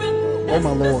tripping? Oh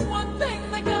my Lord. One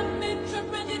thing that got me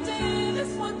tripping. You did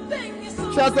this one thing.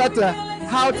 Shouts out to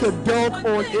How to Dunk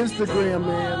on Instagram,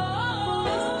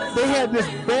 man. They had this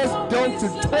best dunk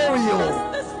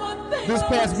tutorial this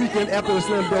past weekend after the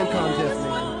slam dunk contest,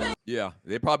 man. Yeah,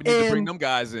 they probably need to bring them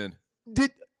guys in.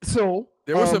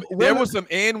 There was some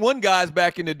and one guys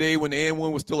back in the day when the and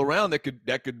one was still around that could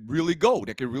really go,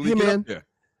 that could really get up there.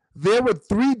 There were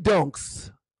 3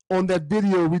 dunks on that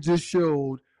video we just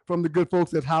showed from the good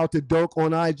folks at How to Dunk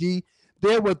on IG.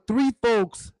 There were 3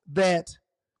 folks that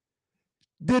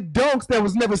did dunks that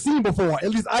was never seen before. At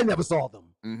least I never saw them.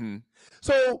 Mm-hmm.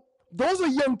 So those are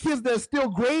young kids that are still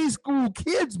grade school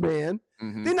kids, man.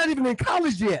 Mm-hmm. They're not even in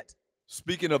college yet.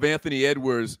 Speaking of Anthony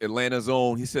Edwards, Atlanta's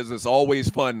own, he says it's always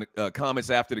fun. Comments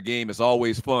after the game, it's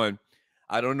always fun.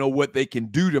 I don't know what they can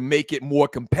do to make it more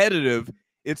competitive.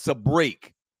 It's a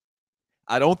break.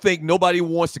 I don't think nobody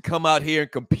wants to come out here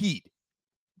and compete.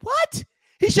 What?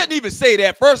 He shouldn't even say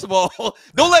that. First of all,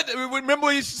 remember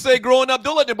what you used to say growing up?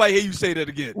 Don't let anybody hear you say that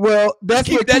again. Well,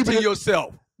 keep that to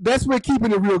yourself. That's where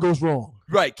keeping it real goes wrong.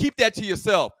 Right. Keep that to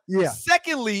yourself. Yeah.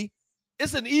 Secondly,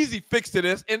 it's an easy fix to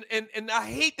this, and I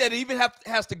hate that it even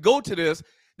has to go to this.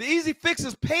 The easy fix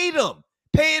is pay them.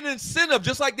 Pay an incentive,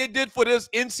 just like they did for this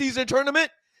in-season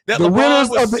tournament. That the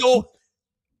LeBron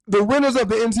the winners of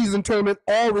the in-season tournament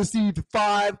all received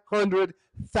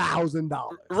 $500,000.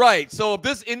 Right. So if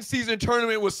this in-season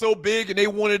tournament was so big and they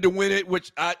wanted to win it,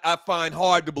 which I find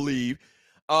hard to believe,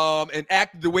 and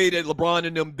acted the way that LeBron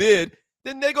and them did,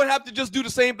 then they're going to have to just do the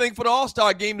same thing for the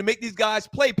All-Star game to make these guys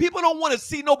play. People don't want to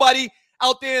see nobody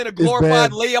out there in a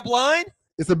glorified layup line.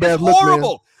 It's a bad it's look,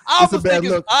 horrible.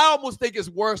 Man. I almost think it's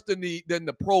worse than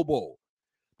the Pro Bowl.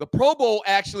 The Pro Bowl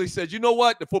actually says, you know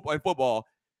what? The football,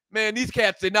 man, these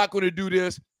cats, they're not going to do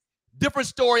this. Different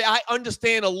story. I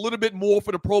understand a little bit more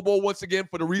for the Pro Bowl once again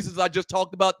for the reasons I just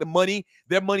talked about. The money,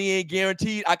 their money ain't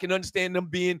guaranteed. I can understand them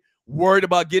being worried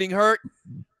about getting hurt.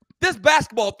 This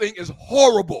basketball thing is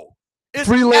horrible. It's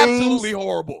absolutely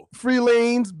horrible. Free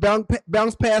lanes,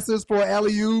 bounce passes for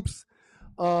alley-oops.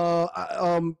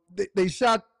 They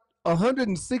shot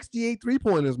 168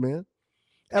 3-pointers, man.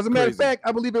 As a matter of fact,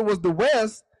 I believe it was the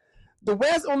West. The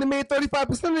West only made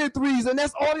 35% of their threes, and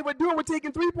that's all they were doing, were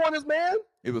taking 3-pointers, man.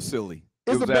 It was silly.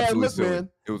 It's a bad look, man.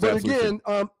 But again,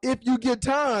 if you get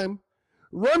time,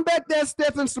 run back that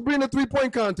Steph and Sabrina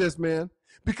 3-point contest, man,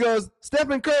 because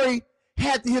Stephen Curry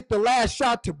had to hit the last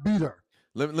shot to beat her.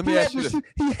 Let me ask you this.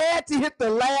 He had to hit the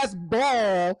last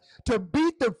ball to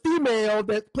beat the female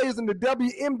that plays in the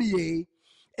WNBA,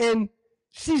 and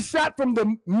she shot from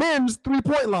the men's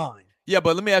 3-point line. Yeah,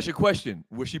 but let me ask you a question.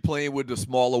 Was she playing with the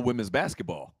smaller women's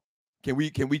basketball? Can we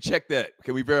check that?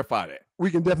 Can we verify that? We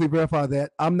can definitely verify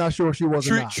that. I'm not sure if she was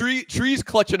or not. Tree's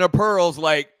clutching her pearls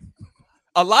like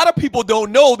a lot of people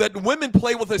don't know that women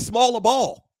play with a smaller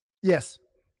ball. Yes.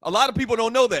 A lot of people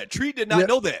don't know that. Tree did not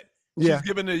know that. She's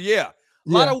giving it a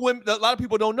lot of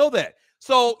people don't know that.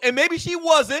 So, and maybe she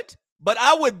wasn't, but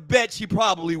I would bet she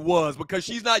probably was because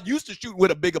she's not used to shooting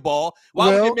with a bigger ball.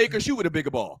 Why would they make her shoot with a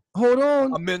bigger ball? Hold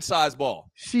on. A men's size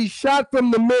ball. She shot from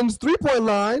the men's 3-point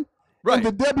line. Right. In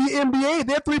the WNBA,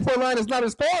 their 3-point line is not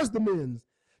as far as the men's.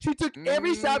 She took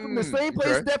every shot from the same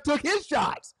place Steph took his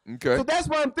shots. Okay. So that's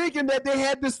why I'm thinking that they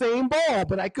had the same ball,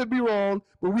 but I could be wrong,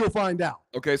 but we'll find out.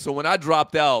 Okay, so when I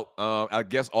dropped out, I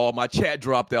guess all my chat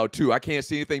dropped out too. I can't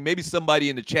see anything. Maybe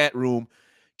somebody in the chat room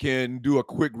can do a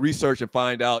quick research and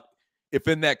find out if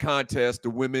in that contest the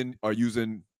women are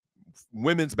using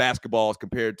women's basketballs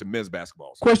compared to men's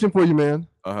basketballs. Question for you, man.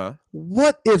 Uh-huh.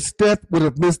 What if Steph would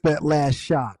have missed that last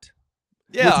shot?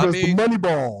 Yeah, which was the money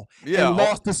ball and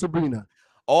lost to Sabrina.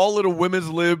 All of the women's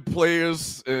lib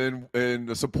players and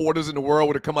the supporters in the world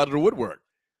would have come out of the woodwork.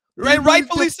 Right,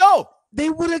 rightfully so. They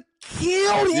would have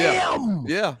killed him.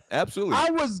 Yeah, absolutely. I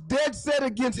was dead set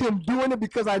against him doing it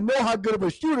because I know how good of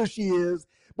a shooter she is,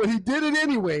 but he did it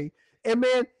anyway. And,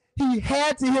 man, he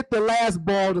had to hit the last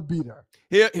ball to beat her.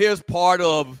 Here's part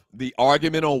of the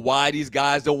argument on why these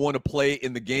guys don't want to play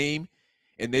in the game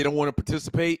and they don't want to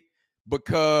participate,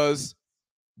 because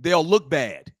they'll look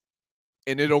bad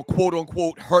and it'll quote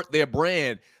unquote hurt their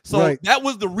brand. So that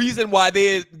was the reason why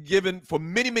they had given for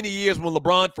many, many years when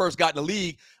LeBron first got in the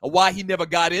league, why he never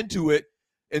got into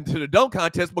the dunk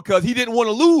contest, because he didn't want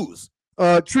to lose.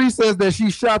 Tree says that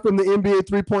she shot from the NBA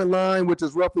 3-point line, which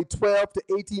is roughly 12 to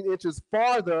 18 inches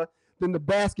farther than the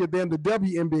basket than the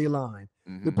WNBA line,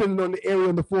 depending on the area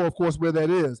on the floor, of course, where that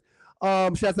is.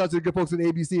 Shouts out to the good folks in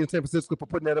ABC in San Francisco for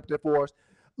putting that up there for us.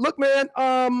 Look, man,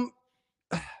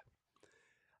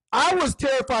 I was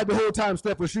terrified the whole time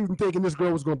Steph was shooting, thinking this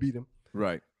girl was going to beat him.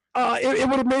 Right. It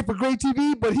would have made for great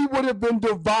TV, but he would have been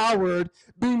devoured,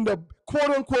 being the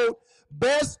quote-unquote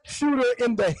best shooter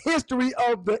in the history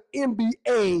of the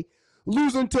NBA,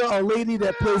 losing to a lady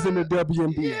that plays in the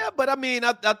WNBA. Yeah, but I mean,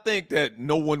 I think that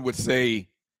no one would say,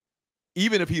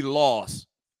 even if he lost,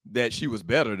 that she was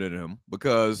better than him,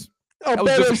 because a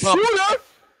better shooter.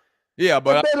 Yeah,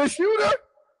 but a better shooter.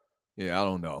 Yeah, I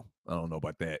don't know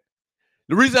about that.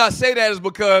 The reason I say that is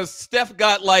because Steph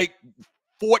got like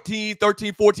 13,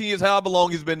 14 years, however long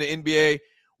he's been in the NBA,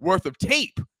 worth of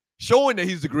tape showing that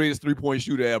he's the greatest three-point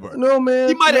shooter ever. No, man.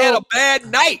 He might have had a bad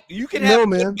night. You can have a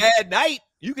bad night.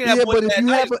 You can have one bad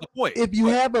night. If you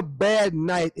have a bad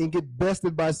night and get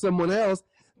bested by someone else,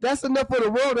 that's enough for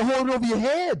the world to hold it over your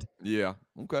head. Yeah.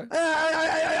 Okay.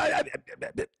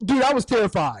 Dude, I was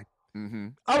terrified. Mm-hmm.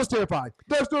 I was terrified.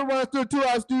 Doug Stewart, Ryan Stewart, Two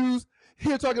Live Stews,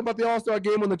 here talking about the All-Star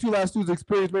game on the Two Live Stews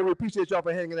experience. Man, we appreciate y'all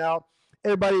for hanging out.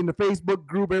 Everybody in the Facebook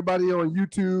group, everybody on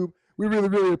YouTube, we really,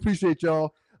 really appreciate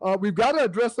y'all. We've got to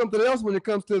address something else when it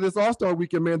comes to this All-Star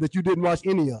weekend, man, that you didn't watch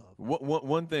any of.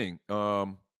 One thing.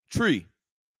 Tree.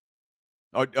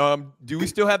 Do we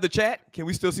still have the chat? Can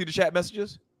we still see the chat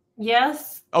messages?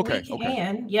 Yes. Okay. We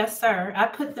can. Yes, sir. I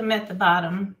put them at the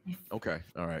bottom. Okay.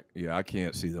 All right. Yeah, I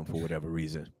can't see them for whatever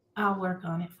reason. I'll work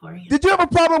on it for you. Did you have a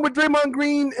problem with Draymond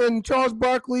Green and Charles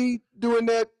Barkley doing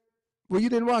that? Well, you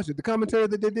didn't watch it. The commentary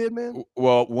that they did, man?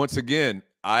 Well, once again,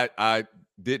 I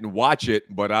didn't watch it,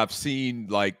 but I've seen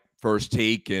like First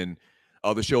Take and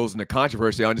other shows in the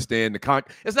controversy. I understand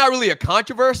it's not really a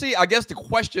controversy. I guess the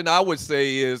question I would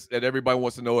say is that everybody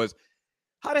wants to know is,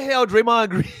 how the hell Draymond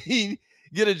Green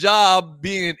get a job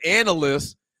being an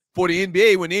analyst for the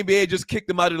NBA when the NBA just kicked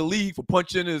him out of the league for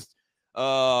punching his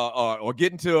or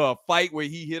getting to a fight where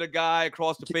he hit a guy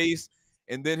across the face,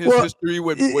 and then his history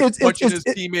with punching his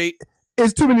teammate.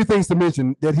 It's too many things to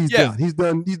mention that he's done.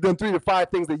 He's done 3 to 5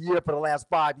 things a year for the last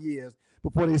 5 years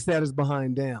before they sat his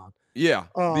behind down. Yeah.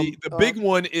 The big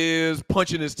one is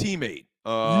punching his teammate.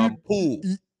 Poole.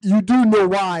 You do know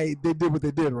why they did what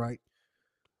they did, right?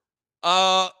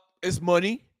 It's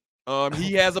money.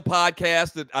 He has a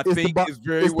podcast that I think is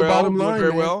very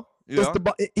well. Yeah.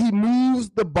 He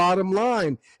moves the bottom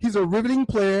line. He's a riveting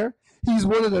player. He's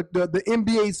one of the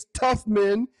NBA's tough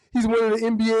men. He's one of the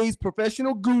NBA's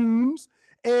professional goons.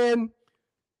 And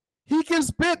he can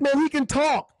spit, man. He can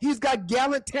talk. He's got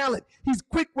gallant talent. He's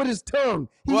quick with his tongue.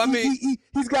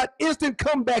 He's got instant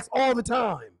comebacks all the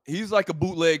time. He's like a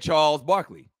bootleg Charles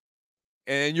Barkley.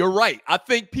 And you're right. I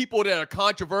think people that are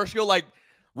controversial, like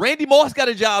Randy Moss got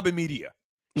a job in media.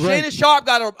 Right. Shannon Sharp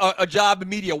got a job in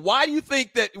media. Why do you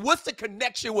think that? What's the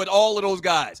connection with all of those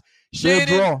guys?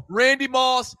 Shannon, Randy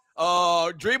Moss,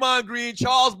 Draymond Green,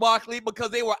 Charles Barkley, because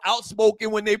they were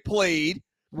outspoken when they played.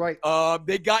 Right.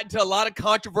 They got into a lot of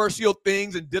controversial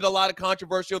things and did a lot of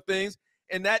controversial things,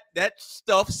 and that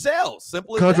stuff sells.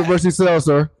 Simple as Controversy sells,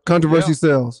 sir. Controversy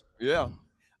sells. Yeah.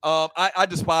 I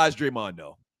despise Draymond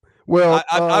though. Well,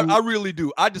 I really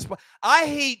do. I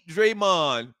hate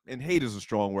Draymond, and hate is a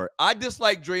strong word. I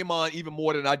dislike Draymond even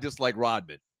more than I dislike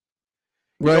Rodman.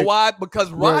 You know why? Because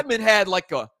Rodman had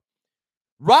like a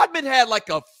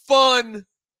fun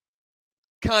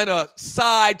kind of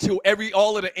side to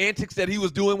all of the antics that he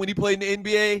was doing when he played in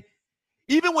the NBA.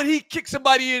 Even when he kicked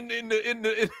somebody in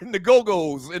the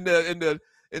go-go's in the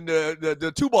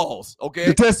two balls, okay?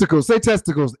 The testicles. Say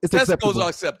testicles. It's testicles acceptable. are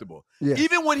acceptable. Yes.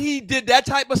 Even when he did that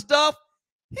type of stuff,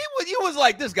 he was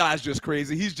like, this guy's just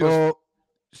crazy. He's just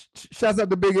shouts out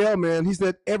to Big L, man. He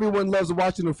said everyone loves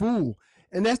watching a fool.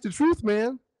 And that's the truth,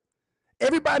 man.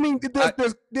 Everybody,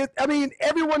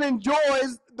 everyone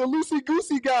enjoys the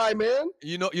loosey-goosey guy, man.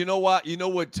 You know what? You know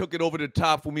what took it over the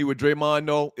top for me with Draymond,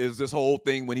 though, is this whole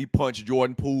thing when he punched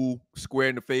Jordan Poole square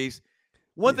in the face.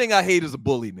 One thing I hate is a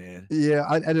bully, man. Yeah,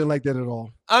 I didn't like that at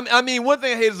all. I mean, one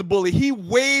thing I hate is a bully. He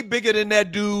way bigger than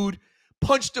that dude,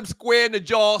 punched him square in the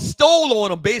jaw, stole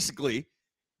on him, basically.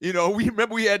 You know, we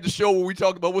had the show where we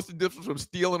talked about what's the difference from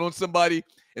stealing on somebody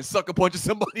and sucker punching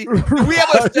somebody. Did we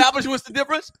ever establish what's the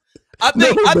difference? I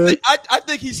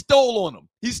think he stole on him.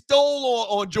 He stole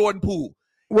on Jordan Poole.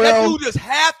 That dude is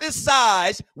half his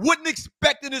size, wouldn't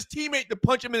expect his teammate to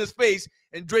punch him in his face,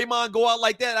 and Draymond go out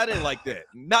like that. I didn't like that.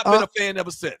 Not been a fan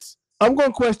ever since. I'm going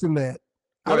to question that.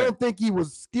 I don't think he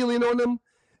was stealing on them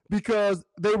because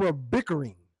they were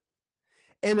bickering.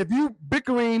 And if you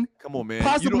bickering, come on, man.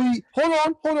 Possibly, hold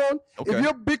on. Okay. If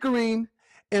you're bickering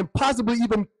and possibly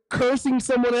even cursing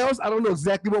someone else, I don't know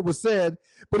exactly what was said,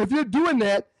 but if you're doing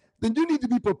that, then you need to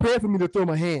be prepared for me to throw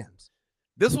my hands.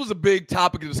 This was a big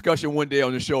topic of discussion one day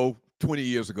on the show 20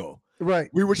 years ago. Right.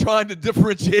 We were trying to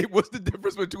differentiate what's the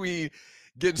difference between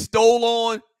getting stole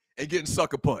on and getting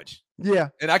sucker punched. Yeah.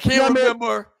 And I can't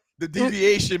remember the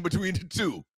deviation between the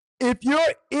two. If you're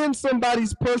in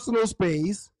somebody's personal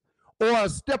space or a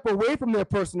step away from their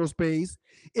personal space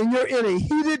and you're in a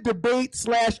heated debate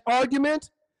 /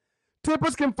 argument,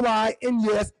 tempers can fly, and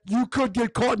yes, you could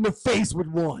get caught in the face with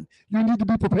one. You need to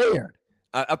be prepared.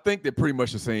 I think they're pretty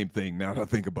much the same thing now that I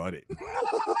think about it.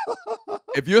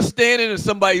 If you're standing in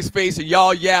somebody's face and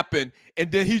y'all yapping, and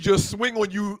then he just swing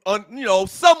on you,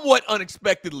 somewhat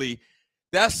unexpectedly,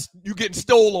 that's you getting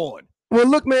stole on. Well,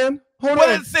 look, man, hold on. But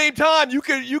at the same time, you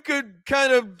could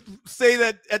kind of say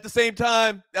that at the same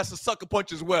time, that's a sucker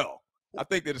punch as well. I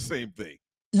think they're the same thing.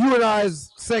 You and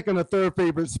I's second or third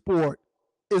favorite sport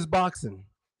is boxing.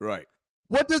 Right.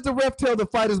 What does the ref tell the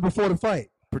fighters before the fight?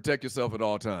 Protect yourself at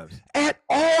all times. At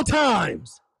all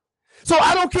times. So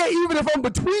I don't care even if I'm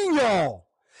between y'all.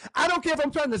 I don't care if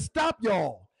I'm trying to stop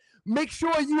y'all. Make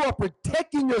sure you are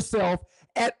protecting yourself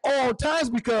at all times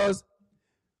because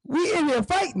we in here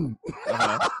fighting.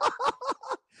 Uh-huh.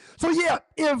 So yeah,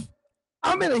 if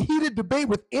I'm in a heated debate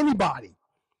with anybody,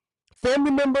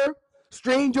 family member,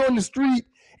 stranger on the street,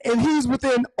 and he's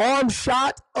within arm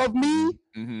shot of me,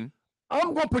 I'm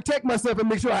going to protect myself and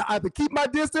make sure I either keep my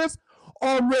distance or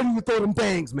I'm ready to throw them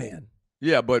things, man.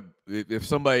 Yeah, but if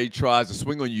somebody tries to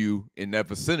swing on you in that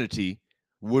vicinity,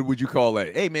 what would you call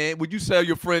that? Hey, man, would you tell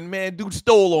your friend, man, dude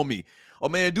stole on me? Or,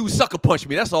 man, dude sucker punched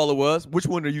me. That's all it was. Which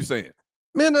one are you saying?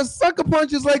 Man, a sucker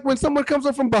punch is like when someone comes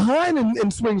up from behind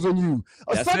and swings on you.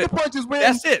 Sucker punch is when...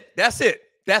 That's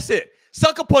it.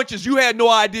 Sucker punches, you had no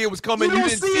idea it was coming. You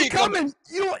didn't see it coming.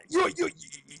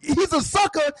 He's a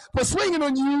sucker for swinging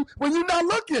on you when you're not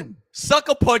looking.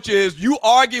 Sucker punches, you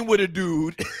arguing with a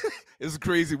dude. It's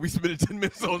crazy. We spent 10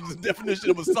 minutes on the definition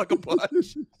of a sucker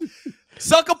punch.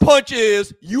 Sucker punch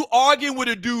is you arguing with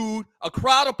a dude, a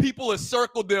crowd of people has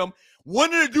circled them.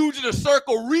 One of the dudes in the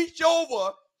circle reach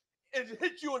over and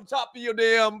hit you on top of your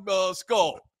damn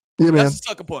skull. Yeah, man. That's a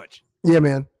sucker punch. Yeah,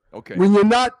 man. Okay. When you're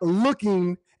not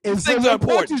looking and someone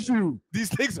punches you. These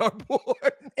things are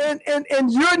important.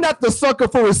 And you're not the sucker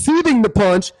for receiving the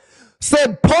punch.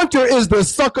 Said puncher is the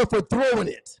sucker for throwing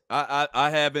it. I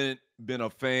haven't been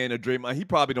a fan of Draymond. He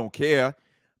probably don't care,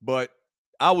 but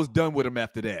I was done with him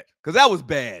after that because that was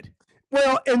bad.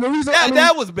 Well, and the reason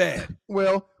that was bad.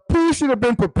 Well, Poole should have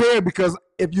been prepared because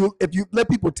if you let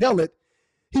people tell it,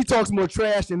 he talks more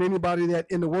trash than anybody that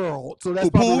in the world. So that's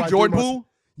probably why Jordan Poole?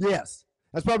 Yes.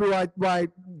 That's probably why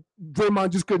Draymond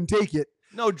just couldn't take it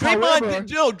No,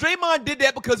 Draymond did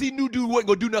that because he knew dude wasn't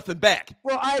going to do nothing back.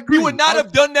 Well, I agree. He would not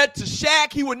have done that to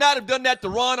Shaq. He would not have done that to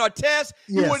Ron Artest.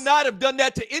 He would not have done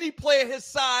that to any player his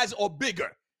size or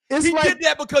bigger. He did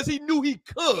that because he knew he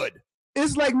could.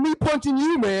 It's like me punching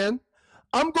you, man.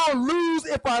 I'm going to lose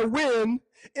if I win,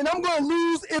 and I'm going to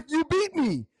lose if you beat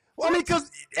me. Well, I mean, because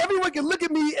everyone can look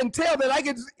at me and tell that I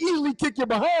can just easily kick you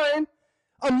behind.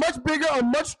 I'm much bigger,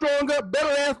 I'm much stronger,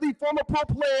 better athlete, former pro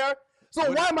player. So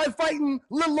why am I fighting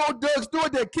little old Doug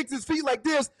Stewart that kicks his feet like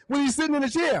this when he's sitting in a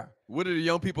chair? What do the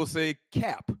young people say?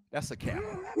 Cap. That's a cap.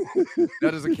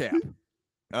 That is a cap.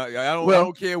 I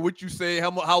don't care what you say,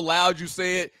 how loud you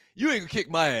say it. You ain't gonna kick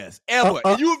my ass ever.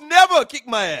 And you've never kicked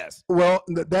my ass. Well,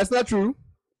 that's not true.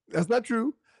 That's not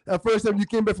true. That first time you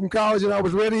came back from college and I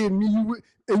was ready, and you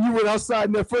went outside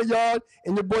in that front yard,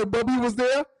 and your boy Bubby was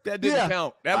there. That didn't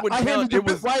count. That wouldn't count.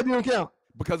 Why it didn't count?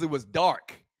 Because it was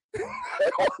dark,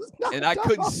 and I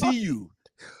couldn't see you.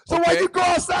 So why you go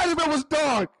outside if it was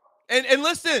dark? And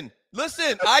listen,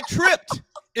 I tripped.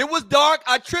 It was dark.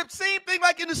 I tripped. Same thing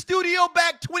like in the studio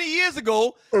back 20 years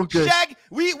ago. Okay. Shag,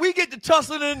 we get to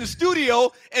tussling in the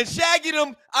studio, and Shaggy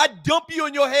them, I dump you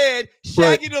on your head.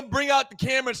 Shaggy them bring out the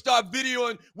camera and start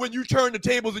videoing when you turn the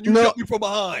tables and you jump me from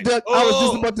behind. I was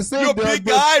just about to say, you're a big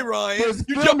guy, Ryan.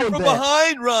 You jump me from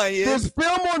behind, Ryan. There's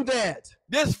film on that.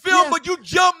 There's film, but you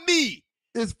jump me.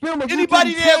 There's film.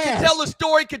 Anybody there can tell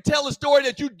a story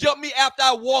that you jumped me after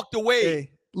I walked away.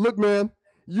 Hey, look, man.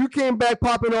 You came back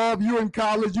popping off. You in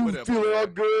college. You was feeling all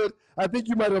good. I think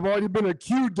you might have already been a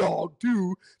Q dog,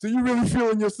 too. So you really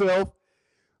feeling yourself.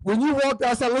 When you walked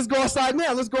outside, let's go outside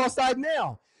now. Let's go outside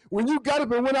now. When you got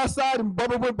up and went outside and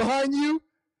Bubba went behind you,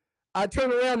 I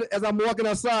turned around as I'm walking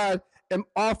outside, and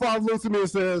R5 looks at me and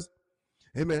says,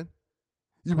 hey, man,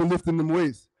 you've been lifting them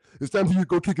weights. It's time for you to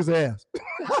go kick his ass.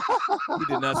 He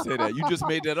did not say that. You just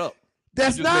made that up.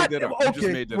 That's not okay. You just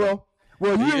made that up.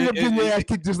 Well, you ended up getting your ass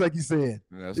kicked just like you said.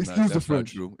 Excuse the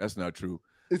French. That's not true.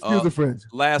 Excuse the French.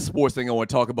 Last sports thing I want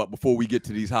to talk about before we get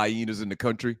to these hyenas in the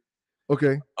country.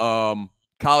 Okay.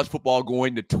 College football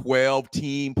going to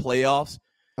 12-team playoffs.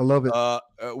 I love it.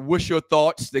 What's your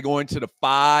thoughts? They're going to the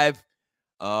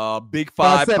Big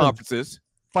Five conferences.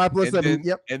 5 plus 7,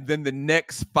 yep. And then the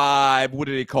next 5, what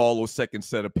do they call those second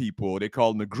set of people? They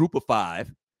call them the group of 5.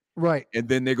 Right. And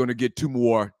then they're going to get 2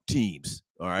 more teams.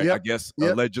 All right. Yep. I guess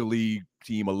allegedly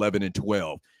team 11 and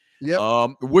 12. Yep.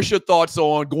 What's your thoughts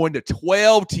on going to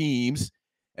 12 teams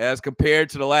as compared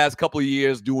to the last couple of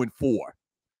years doing 4?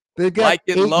 They got like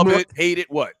it, love it, hate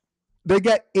it, what? They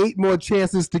got 8 more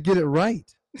chances to get it right.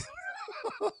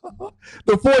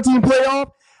 The 14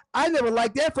 playoff, I never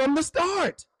liked that from the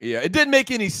start. Yeah, it didn't make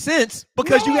any sense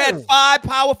because you had 5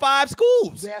 Power 5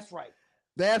 schools. That's right.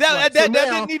 That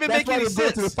didn't even make any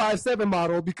sense. To the 5-7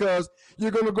 model because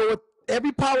you're going to go with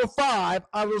every Power 5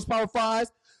 out of those Power 5s.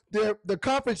 The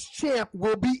conference champ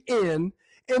will be in,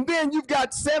 and then you've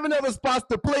got 7 other spots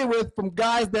to play with from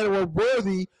guys that are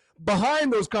worthy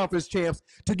behind those conference champs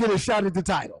to get a shot at the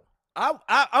title.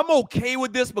 I'm okay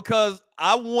with this because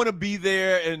I want to be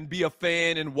there and be a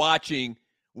fan and watching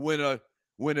when a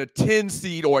 10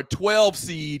 seed or a 12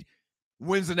 seed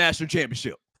wins the national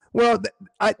championship. Well,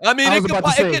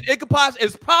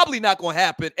 it's probably not going to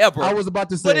happen ever. I was about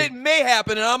to say, but it may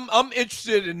happen, and I'm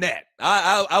interested in that.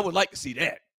 I would like to see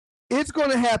that. It's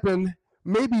going to happen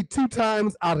maybe 2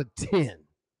 times out of 10.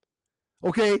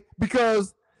 Okay,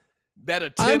 because that a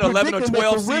 10, 11, or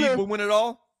 12 seed will win it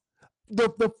all.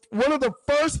 One of the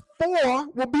first 4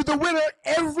 will be the winner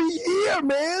every year,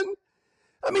 man.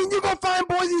 I mean, you're gonna find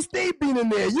Boise State being in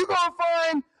there. You're gonna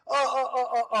find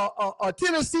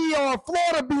Tennessee or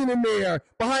Florida being in there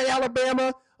behind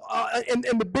Alabama and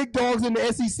the big dogs in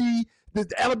the SEC, the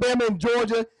Alabama and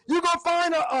Georgia. You're gonna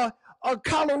find a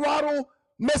Colorado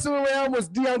messing around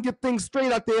with Deion, get things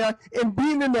straight out there and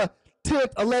being in the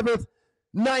 10th, 11th,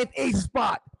 9th, 8th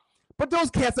spot. But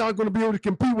those cats aren't going to be able to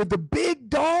compete with the big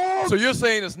dogs. So you're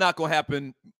saying it's not going to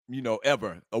happen,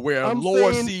 ever, where a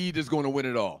lower seed is going to win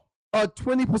it all? A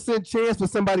 20% chance for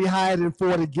somebody higher than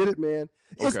 4 to get it, man.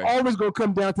 It's always going to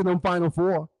come down to them final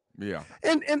 4. Yeah.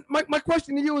 And my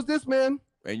question to you is this, man.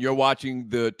 And you're watching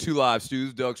the 2 Live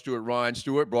Stews, Doug Stewart, Ryan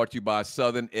Stewart, brought to you by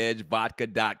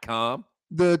SouthernEdgeVodka.com.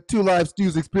 The 2 Live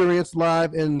Stews experience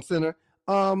live in center.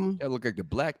 That look like the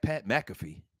Black Pat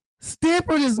McAfee.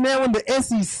 Stanford is now in the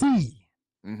SEC.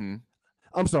 Mm-hmm.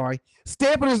 I'm sorry.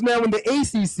 Stanford is now in the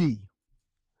ACC.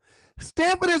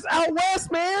 Stanford is out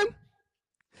west, man.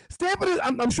 Stanford is,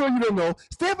 I'm sure you don't know.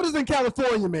 Stanford is in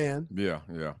California, man. Yeah.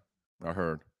 I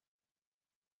heard.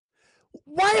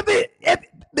 Why are they,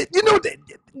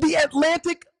 the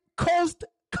Atlantic Coast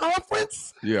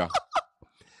Conference? Yeah.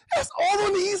 That's all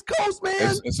on the East Coast,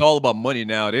 man. It's all about money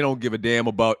now. They don't give a damn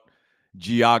about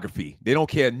geography. They don't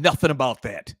care nothing about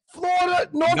that. Florida,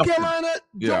 North Nothing. Carolina,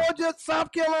 Yeah. Georgia,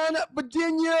 South Carolina,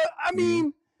 Virginia. I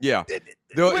mean, Yeah.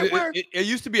 we're- It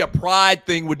used to be a pride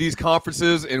thing with these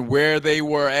conferences and where they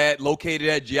were located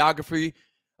at geography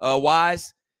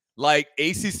wise. Like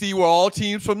ACC were all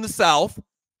teams from the South.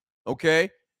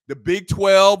 Okay. The Big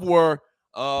 12 were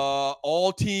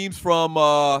all teams from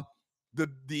the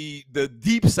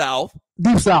Deep South.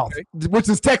 Deep South, which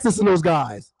is Texas and those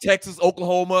guys. Texas,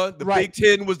 Oklahoma. The Big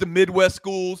 10 was the Midwest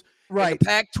schools. Right. And the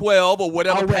Pac-12 or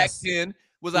whatever Out west. Pac-10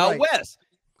 was out west.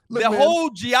 Look, the man, whole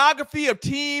geography of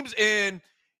teams and,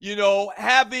 you know,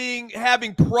 having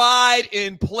pride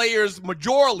in players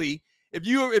majorly. If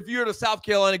you're the South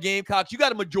Carolina Gamecocks, you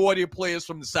got a majority of players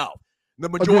from the South. The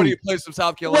majority of players from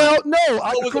South Carolina. Well, no,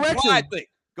 So it was a pride thing.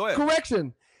 Go ahead.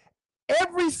 Correction.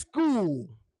 Every school,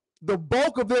 the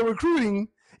bulk of their recruiting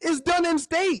is done in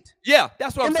state. Yeah,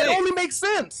 that's what I'm saying. And that only makes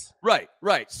sense. Right.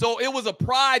 So it was a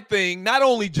pride thing, not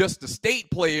only just the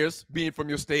state players being from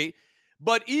your state,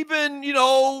 but even, you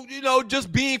know,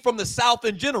 just being from the South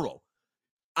in general.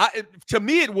 To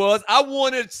me, I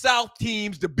wanted South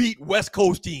teams to beat West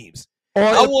Coast teams.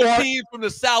 I want teams from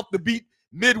the South to beat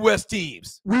Midwest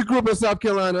teams. We grew up in South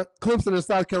Carolina. Clemson and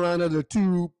South Carolina, the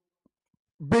two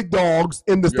big dogs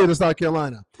in the state of South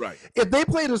Carolina. Right. If they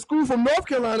played a school from North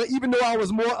Carolina, even though I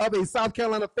was more of a South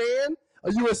Carolina fan, a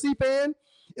USC fan,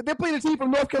 if they played a team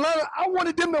from North Carolina, I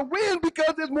wanted them to win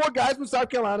because there's more guys from South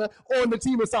Carolina on the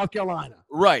team in South Carolina.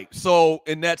 Right. So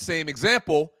in that same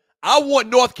example, I want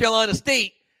North Carolina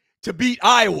State to beat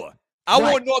Iowa. I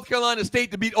want North Carolina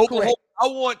State to beat Oklahoma. Correct. I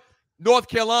want North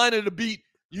Carolina to beat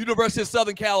University of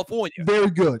Southern California. Very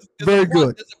good. Very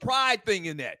good. There's a pride thing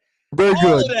in that. Very All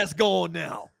good. of that's gone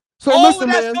now. So all listen, of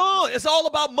that's man. gone. It's all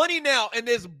about money now, and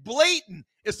it's blatant.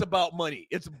 It's about money.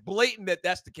 It's blatant that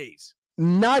that's the case.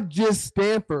 Not just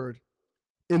Stanford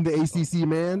in the ACC,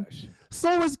 man.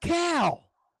 So is Cal.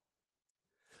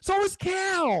 So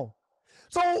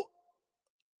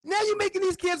now you're making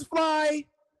these kids fly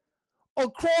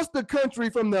across the country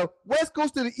from the West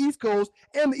Coast to the East Coast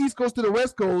and the East Coast to the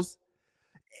West Coast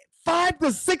 5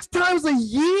 to 6 times a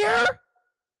year?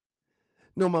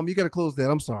 No, Mom, you got to close that.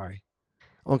 I'm sorry.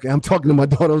 Okay, I'm talking to my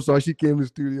daughter. I'm sorry. She came to the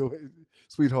studio.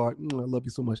 Sweetheart, I love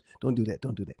you so much. Don't do that.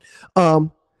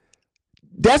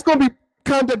 That's going to be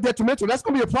conduct detrimental. That's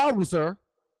going to be a problem, sir.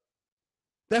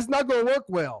 That's not going to work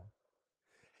well.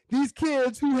 These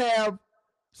kids who have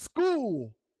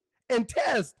school and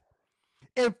tests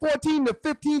and 14 to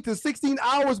 15 to 16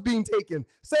 hours being taken,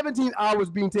 17 hours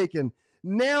being taken.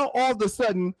 Now, all of a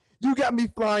sudden, you got me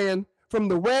flying from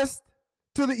the west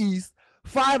to the east,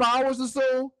 5 hours or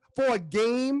so for a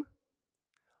game.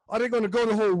 Are they going to go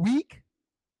the whole week?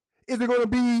 Is it going to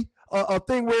be a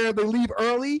thing where they leave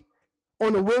early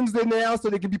on a Wednesday now so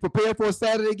they can be prepared for a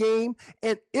Saturday game?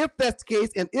 And if that's the case,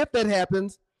 and if that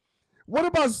happens, what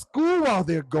about school while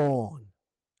they're gone?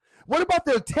 What about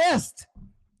their tests?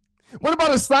 What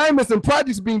about assignments and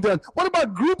projects being done? What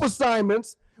about group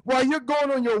assignments while you're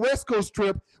going on your West Coast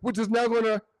trip, which is now going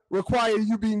to require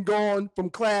you being gone from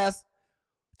class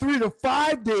 3 to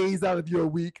 5 days out of your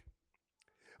week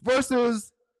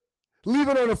versus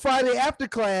leaving on a Friday after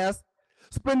class,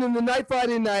 spending the night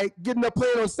Friday night, getting up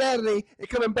playing on Saturday, and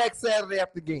coming back Saturday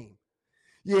after game.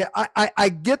 Yeah, I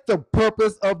get the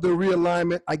purpose of the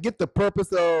realignment. I get the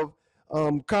purpose of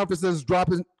conferences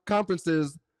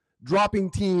dropping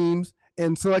teams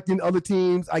and selecting other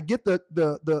teams. I get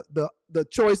the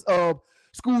choice of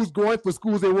schools going for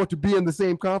schools they want to be in the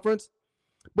same conference.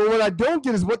 But what I don't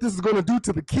get is what this is going to do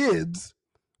to the kids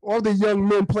or the young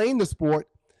men playing the sport,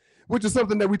 which is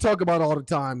something that we talk about all the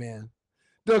time, man.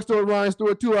 Doug Stewart, Ryan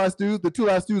Stewart, Two Eye Stews, the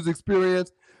Two Eye Stews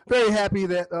experience. Very happy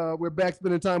that we're back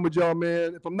spending time with y'all,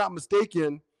 man. If I'm not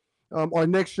mistaken, our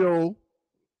next show,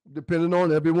 depending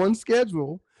on everyone's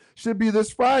schedule, should be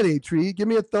this Friday, Tree. Give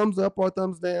me a thumbs up or a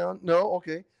thumbs down. No?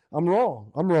 Okay. I'm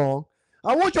wrong.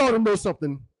 I want y'all to know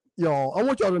something, y'all.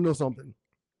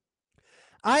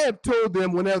 I have told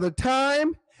them whenever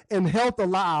time and health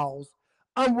allows,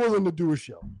 I'm willing to do a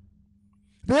show.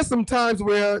 There's some times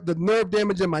where the nerve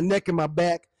damage in my neck and my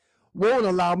back won't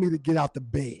allow me to get out the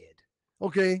bed.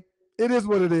 Okay? It is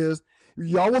what it is.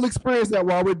 Y'all will experience that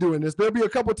while we're doing this. There'll be a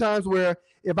couple times where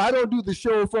if I don't do the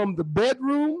show from the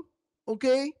bedroom,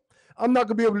 okay, I'm not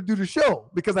going to be able to do the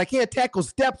show because I can't tackle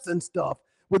steps and stuff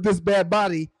with this bad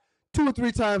body 2 or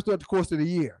 3 times throughout the course of the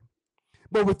year.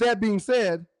 But with that being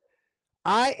said,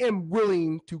 I am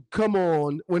willing to come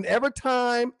on whenever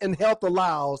time and health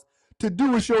allows to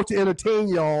do a show to entertain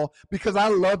y'all because I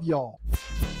love y'all.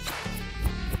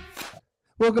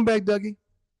 Welcome back, Dougie.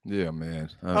 Yeah, man.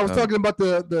 I was talking about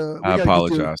the. I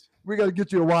apologize. We got to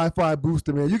get you a Wi-Fi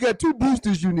booster, man. You got 2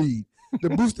 boosters you need. The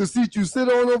booster seat you sit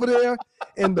on over there,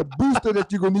 and the booster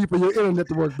that you're gonna need for your internet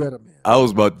to work better, man. I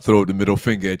was about to throw the middle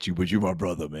finger at you, but you're my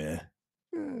brother, man.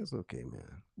 Yeah, it's okay, man.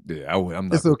 Yeah, I'm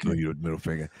not It's gonna okay. throw you the middle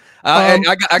finger. I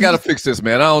got to fix this,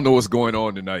 man. I don't know what's going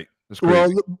on tonight. It's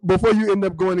crazy. Well, before you end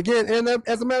up going again, and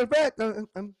as a matter of fact,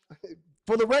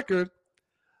 for the record,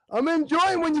 I'm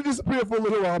enjoying when you disappear for a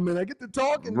little while, man. I get to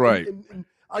talk, and, Right. and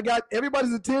I got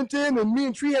everybody's attention, and me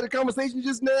and Tree had a conversation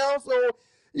just now, so.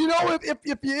 You know,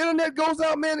 if your internet goes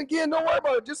out, man, again, don't worry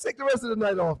about it. Just take the rest of the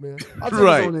night off, man. I'll take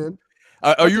Right. this on in.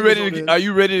 Are you ready? Are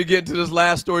you ready to get into this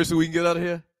last story so we can get out of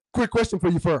here? Quick question for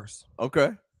you first.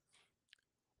 Okay.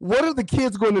 What are the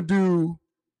kids going to do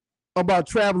about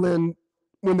traveling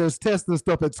when there's tests and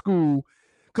stuff at school?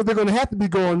 Because they're going to have to be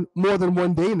going more than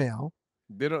one day now.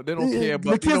 They don't care about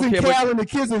the kids in Cal and the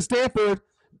kids in Stanford.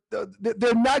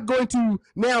 They're not going to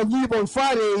now leave on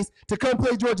Fridays to come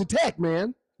play Georgia Tech,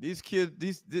 man. These kids,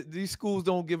 these schools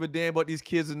don't give a damn about these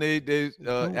kids and their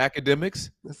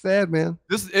academics. That's sad, man.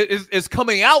 It's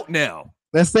coming out now.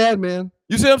 That's sad, man.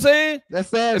 You see what I'm saying? That's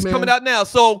sad, it's man. coming out now.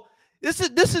 So this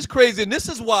is crazy, and this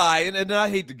is why. And I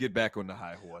hate to get back on the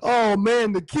high horse. Oh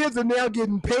man, the kids are now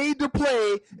getting paid to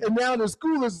play, and now the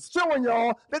school is showing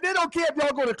y'all that they don't care if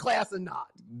y'all go to class or not.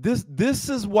 This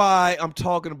is why I'm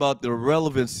talking about the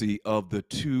relevancy of the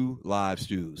 2 live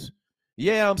stews.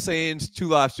 Yeah, I'm saying 2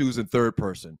 live stews in third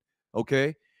person.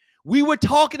 Okay, we were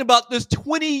talking about this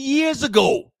 20 years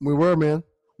ago. We were, man.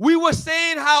 We were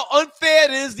saying how unfair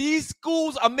it is. These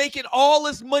schools are making all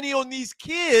this money on these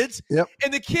kids,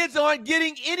 and the kids aren't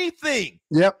getting anything.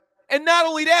 Yep. And not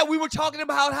only that, we were talking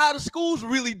about how the schools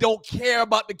really don't care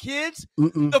about the kids.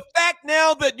 The fact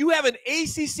now that you have an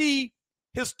ACC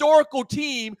historical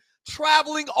team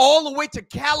traveling all the way to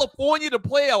California to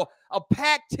play a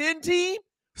Pac-10 team,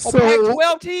 a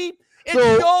Pac-12 team, it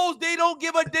shows they don't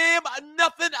give a damn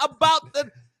nothing about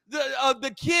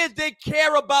the kids. They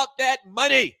care about that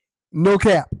money. No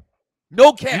cap.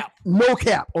 No cap. No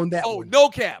cap on that one. No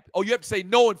cap. Oh, you have to say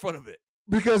no in front of it.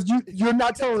 Because you're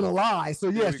not telling a lie. So,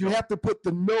 yes, you have to put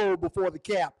the no before the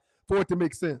cap for it to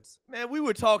make sense. Man, we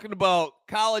were talking about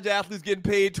college athletes getting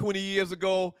paid 20 years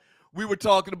ago. We were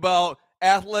talking about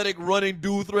athletic running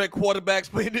dual threat quarterbacks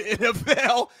playing the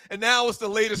NFL, and now it's the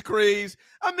latest craze.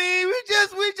 I mean, we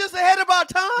just ahead of our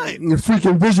time. You're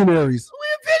freaking visionaries.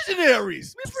 We're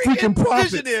visionaries. We're freaking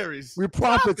prophets. Visionaries. We're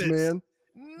prophets, man.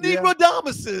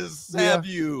 Negrodamuses have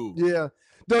you. Yeah.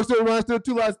 Doug Stewart, Ryan Stewart,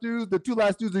 2 Live Stews, the 2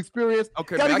 Live Stews experience.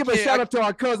 Okay, Gotta give a shout out to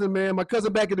our cousin, man. My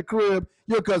cousin back in the crib.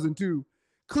 Your cousin, too.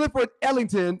 Clifford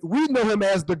Ellington. We know him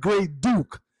as the Great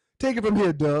Duke. Take it from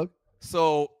here, Doug.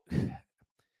 So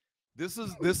this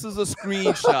is a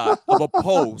screenshot of a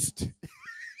post.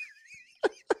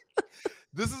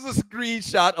 This is a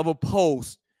screenshot of a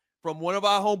post from one of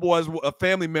our homeboys, a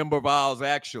family member of ours,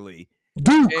 actually.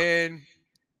 Duke. And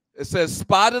it says,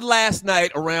 spotted last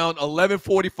night around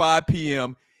 11:45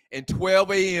 p.m. and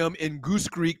 12 a.m. in Goose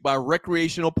Creek by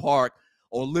Recreational Park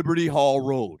on Liberty Hall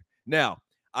Road. Now,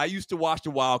 I used to watch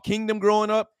The Wild Kingdom growing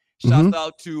up. Shouts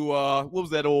out to, what was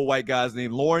that old white guy's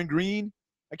name? Lauren Green?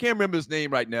 I can't remember his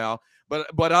name right now.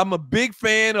 But I'm a big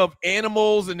fan of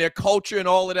animals and their culture and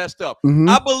all of that stuff.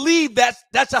 I believe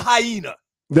that's a hyena.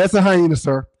 That's a hyena,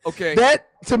 sir. Okay. That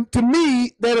to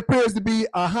me, that appears to be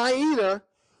a hyena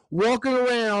walking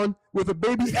around with a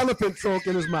baby elephant trunk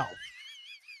in his mouth.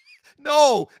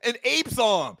 No, an ape's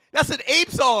arm. That's an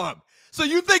ape's arm. So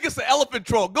you think it's an elephant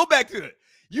trunk. Go back to it.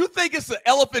 You think it's an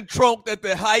elephant trunk that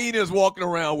the hyena is walking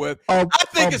around with. I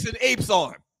think it's an ape's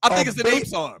arm. I think it's an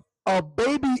ape's arm. A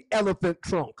baby elephant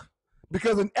trunk.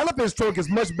 Because an elephant's trunk is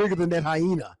much bigger than that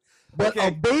hyena. But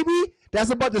a baby, that's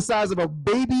about the size of a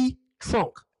baby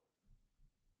trunk.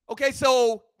 Okay,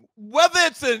 so whether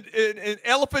it's an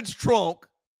elephant's trunk,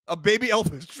 a baby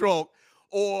elephant's trunk,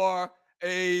 or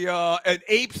an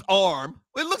ape's arm,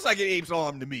 it looks like an ape's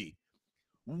arm to me.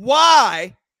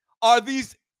 Why are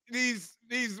these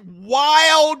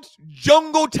wild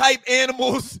jungle type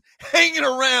animals hanging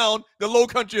around the low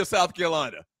country of South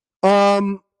Carolina?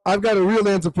 I've got a real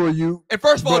answer for you. And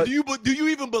first of all, do you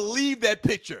even believe that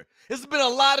picture? There's been a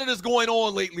lot of this going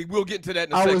on lately. We'll get into that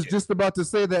in a second. I was just about to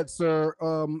say that, sir.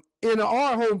 In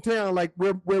our hometown, like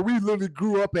where we literally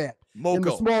grew up at, in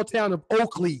the small town of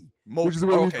Oakley, which is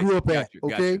where we grew up at.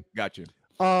 Gotcha.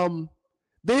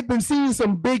 They've been seeing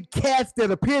some big cats that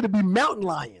appear to be mountain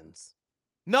lions.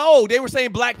 No, they were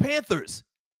saying Black Panthers.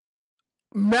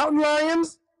 Mountain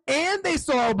lions, and they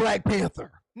saw a Black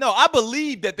Panther. No, I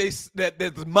believe that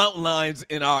there's mountain lions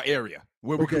in our area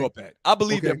where we grew up at. I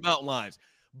believe they're mountain lions.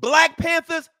 Black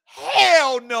Panthers,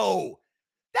 Hell no.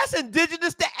 That's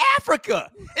indigenous to Africa.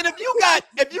 And if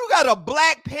you got a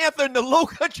Black Panther in the low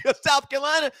country of South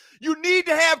Carolina, you need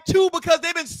to have two because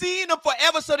they've been seeing them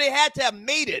forever, so they had to have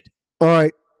mated. All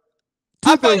right.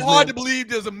 I find it hard to believe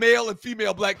there's a male and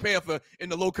female Black Panther in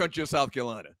the low country of South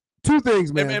Carolina. Two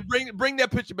things, man. And bring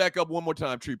that picture back up one more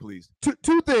time, Tree, please.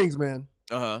 Two things, man.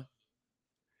 Uh-huh.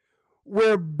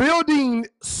 We're building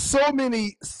so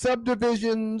many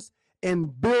subdivisions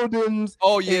and buildings.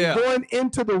 Oh, yeah. And going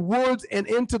into the woods and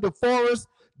into the forest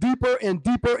deeper and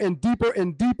deeper and deeper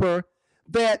and deeper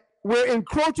that we're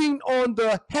encroaching on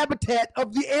the habitat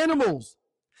of the animals.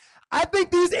 I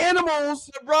think these animals.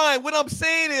 Brian, what I'm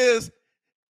saying is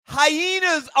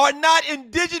hyenas are not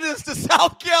indigenous to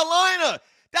South Carolina.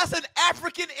 That's an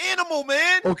African animal,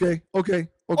 man. Okay.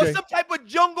 Or some type of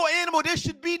jungle animal. There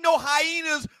should be no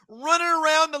hyenas running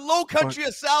around the low country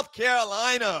of South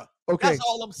Carolina. Okay. That's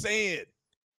all I'm saying.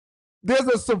 There's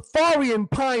a safari in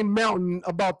Pine Mountain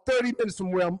about 30 minutes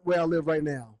from where I live right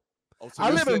now. Oh, so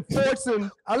I live in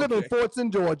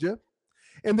Fortson, Georgia.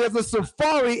 And there's a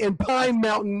safari in Pine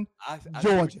Mountain,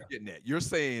 Georgia. You're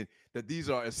saying that these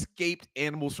are escaped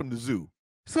animals from the zoo.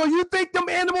 So you think them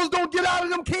animals don't get out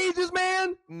of them cages,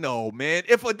 man? No, man.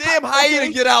 If a damn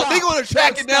hyena get out, they're going to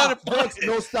track it down and find it.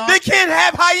 No, stop. They can't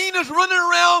have hyenas running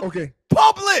around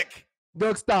public.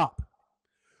 Doug, stop.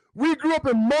 We grew up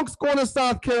in Moncks Corner,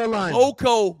 South Carolina.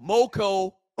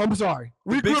 Moco. I'm sorry.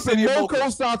 We grew up in Moco,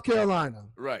 South Carolina.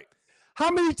 Right.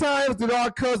 How many times did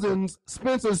our cousins,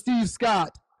 Spencer and Steve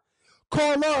Scott,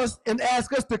 call us and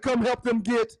ask us to come help them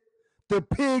get the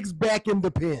pigs back in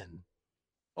the pen?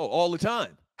 Oh, all the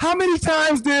time. How many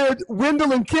times did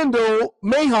Wendell and Kendall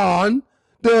Mahon,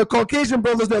 the Caucasian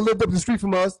brothers that lived up the street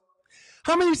from us,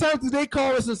 how many times did they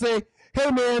call us and say,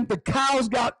 hey, man, the cows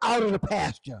got out of the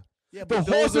pasture? Yeah, the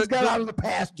horses got out of the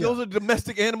pasture. Those are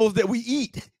domestic animals that we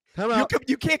eat.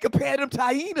 You can't compare them to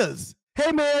hyenas.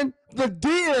 Hey, man, the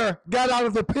deer got out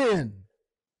of the pen.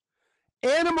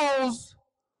 Animals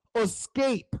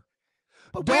escape.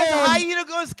 But where's a hyena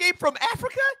going to escape from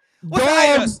Africa?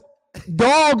 What's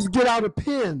Dogs get out of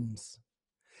pens.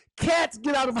 Cats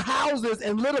get out of houses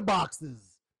and litter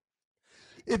boxes.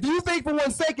 If you think for 1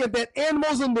 second that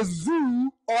animals in the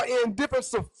zoo are in different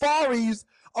safaris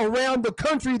around the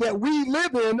country that we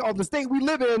live in or the state we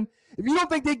live in, if you don't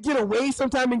think they get away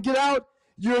sometime and get out,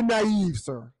 you're naive,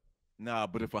 sir. Nah,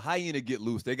 but if a hyena get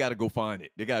loose, they got to go find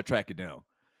it. They got to track it down.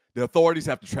 The authorities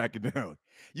have to track it down.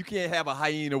 You can't have a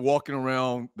hyena walking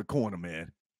around the corner,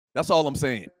 man. That's all I'm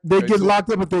saying. They get locked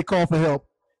up if they call for help.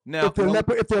 Now, if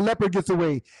their leopard gets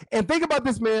away. And think about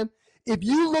this, man. If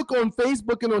you look on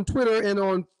Facebook and on Twitter and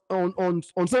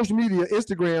on social media,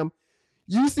 Instagram,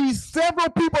 you see several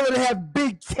people that have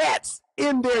big cats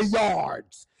in their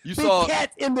yards. Big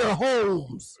cats in their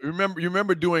homes. You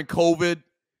remember during COVID,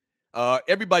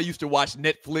 everybody used to watch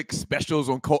Netflix specials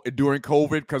during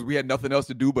COVID because we had nothing else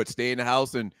to do but stay in the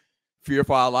house and fear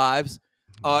for our lives.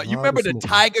 You remember the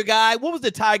tiger guy? What was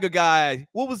the tiger guy?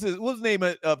 What was the name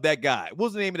of that guy? What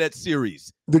was the name of that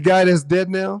series? The guy that's dead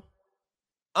now?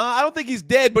 I don't think he's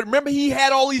dead, but remember he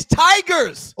had all these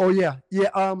tigers. Oh yeah.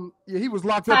 He was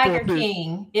locked up for a bit.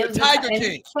 King. It was Tiger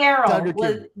King.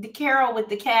 Carol with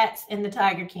the cats and the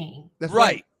Tiger King. That's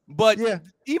right. But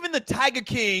even the Tiger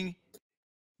King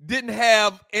didn't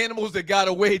have animals that got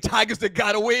away, tigers that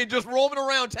got away and just roaming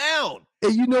around town.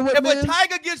 And you know what, if man? a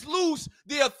tiger gets loose,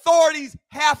 the authorities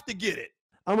have to get it.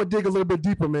 I'm going to dig a little bit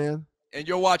deeper, man. And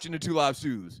you're watching the Two Live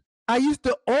Shoes. I used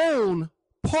to own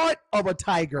part of a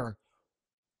tiger.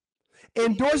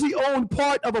 And Dorsey owned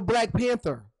part of a Black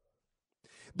Panther.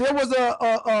 There was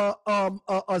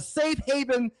a safe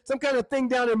haven, some kind of thing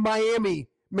down in Miami,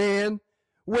 man,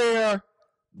 where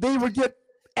they would get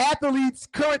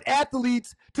current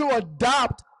athletes to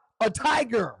adopt a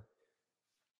tiger.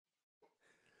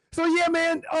 So yeah,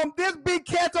 man, there's big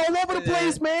cats all over the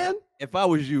place, man. If I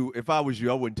was you,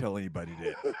 I wouldn't tell anybody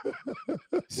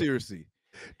that. Seriously.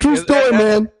 True story,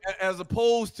 man. As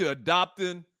opposed to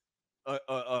adopting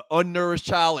a unnourished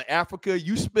child in Africa,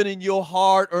 you spending your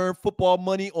hard-earned football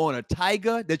money on a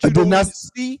tiger that you don't even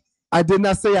see? I did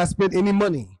not say I spent any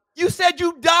money. You said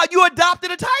you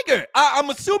adopted a tiger. I'm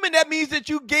assuming that means that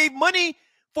you gave money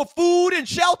for food and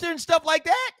shelter and stuff like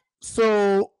that.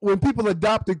 So when people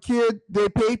adopt a kid, they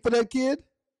pay for that kid?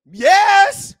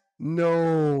 Yes.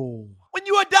 No. When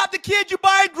you adopt a kid, you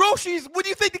buy groceries. What do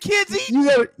you think the kids eat?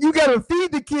 You gotta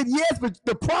feed the kid, yes, but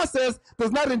the process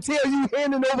does not entail you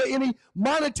handing over any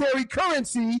monetary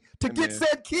currency to get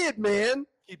said kid, man.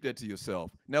 Keep that to yourself.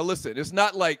 Now listen, it's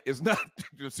not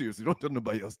seriously, don't tell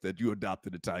nobody else that you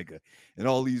adopted a tiger and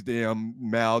all these damn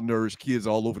malnourished kids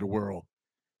all over the world.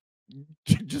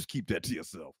 Just keep that to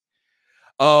yourself.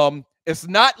 It's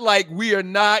not like we are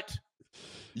not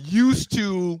used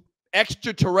to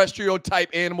extraterrestrial type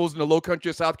animals in the low country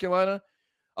of South Carolina.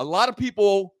 A lot of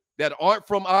people that aren't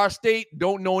from our state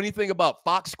don't know anything about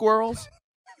fox squirrels.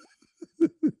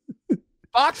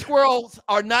 Fox squirrels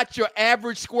are not your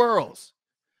average squirrels.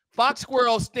 Fox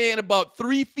squirrels stand about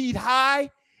 3 feet high,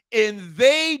 and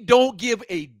they don't give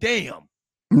a damn.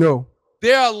 No.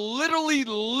 They are literally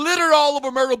littered all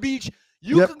over Myrtle Beach.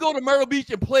 You can go to Myrtle Beach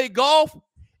and play golf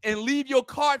and leave your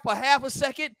cart for half a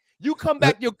second. You come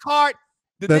back to your cart,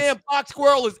 the damn fox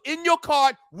squirrel is in your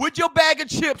cart with your bag of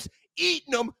chips,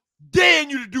 eating them, daring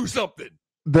you to do something.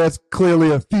 That's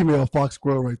clearly a female fox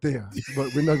squirrel right there,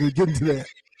 but we're not going to get into that.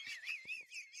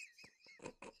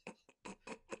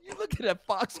 You look at that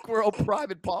fox squirrel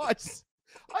private parts.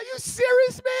 Are you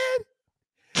serious,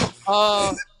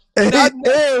 man? And not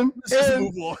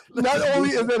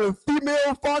only is that a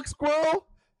female fox squirrel,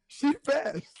 she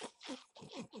fat.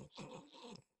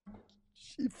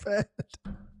 She fat.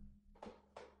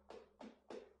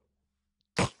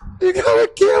 You got a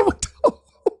camera toe.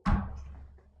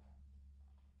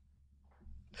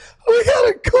 We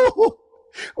gotta go.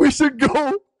 We should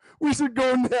go. We should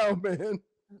go now, man.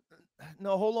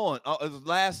 No, hold on.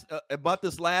 About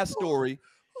this last story.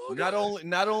 Not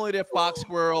only they're fox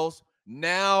squirrels.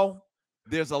 Now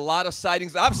there's a lot of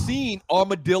sightings. I've seen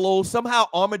armadillos. Somehow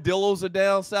armadillos are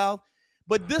down south.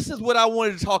 But this is what I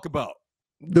wanted to talk about.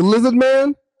 The lizard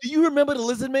man? Do you remember the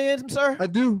lizard man, sir? I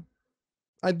do.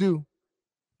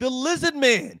 The lizard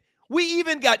man. We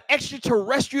even got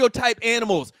extraterrestrial type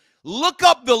animals. Look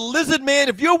up the lizard man.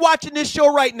 If you're watching this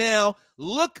show right now,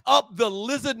 look up the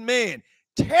lizard man.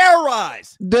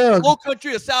 Terrorized the low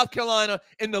country of South Carolina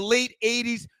in the late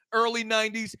 80s, early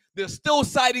 90s. There's still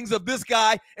sightings of this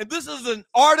guy, and this is an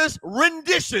artist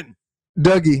rendition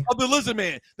of the lizard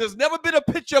man. There's never been a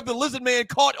picture of the lizard man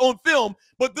caught on film,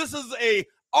 but this is a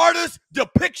artist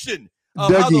depiction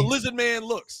of how the lizard man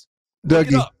looks. Look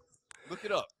it up. Look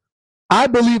it up. I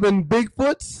believe in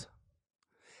Bigfoots.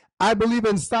 I believe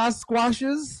in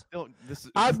Sasquatches.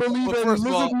 I believe in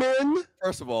lizard men.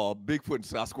 First of all, Bigfoot and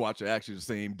Sasquatch are actually the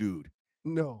same dude.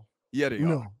 No. Yeah, they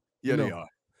are. Yeah, they are.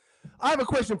 I have a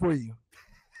question for you.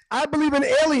 I believe in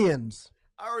aliens.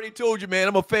 I already told you, man.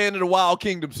 I'm a fan of the Wild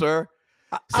Kingdom, sir.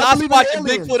 Sasquatch and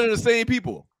Bigfoot are the same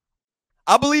people.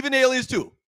 I believe in aliens,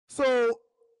 too. So,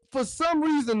 for some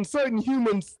reason, certain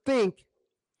humans think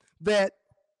that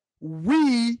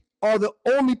we are the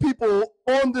only people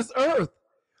on this earth.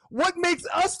 What makes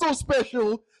us so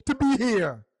special to be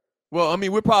here? Well, I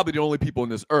mean, we're probably the only people on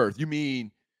this earth. You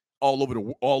mean all over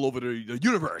the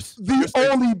universe? The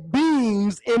only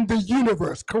beings in the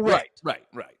universe, correct? Right.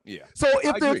 Yeah. So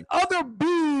if there's other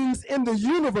beings in the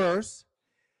universe,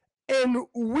 and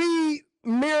we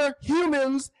mere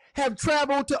humans have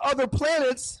traveled to other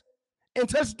planets and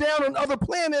touched down on other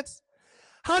planets,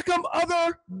 how come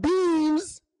other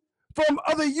beings from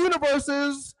other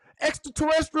universes,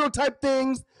 extraterrestrial type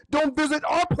things, don't visit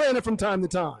our planet from time to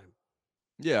time?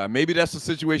 Yeah, maybe that's the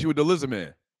situation with the lizard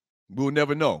man. We'll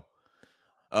never know.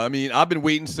 I mean, I've been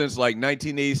waiting since like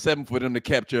 1987 for them to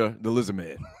capture the lizard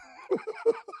man.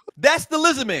 That's the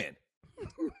lizard man.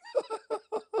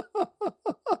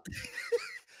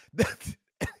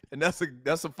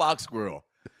 That's a fox squirrel.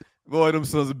 Boy, them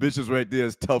sons of bitches right there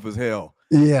is tough as hell.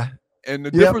 Yeah. And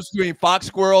the difference between fox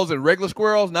squirrels and regular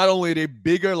squirrels, not only are they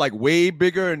bigger, like way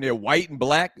bigger, and they're white and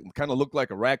black, and kind of look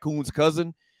like a raccoon's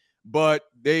cousin, but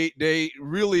they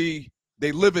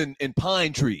live in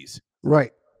pine trees.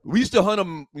 Right. We used to hunt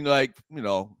them,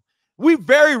 we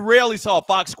very rarely saw a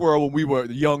fox squirrel when we were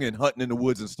young and hunting in the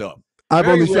woods and stuff. I've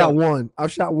only shot one.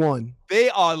 I've shot one. They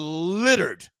are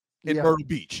littered in Myrtle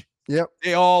Beach. Yep.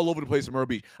 They all over the place in Myrtle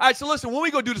Beach. All right, so listen, when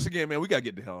we go do this again, man, we got to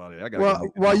get the hell out of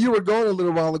here. While you were going a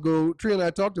little while ago, Trina and I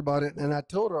talked about it, and I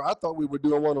told her I thought we were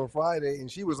doing one on Friday, and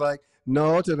she was like,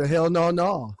 no, to the hell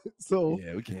no. So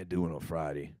yeah, we can't do it on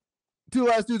Friday. Two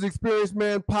Last Dudes Experience,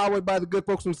 man, powered by the good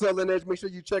folks from Southern Edge. Make sure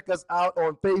you check us out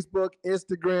on Facebook,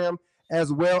 Instagram,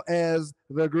 as well as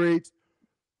the great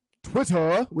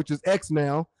Twitter, which is X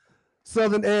now.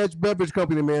 Southern Edge Beverage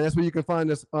Company, man. That's where you can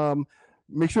find us.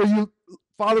 Make sure you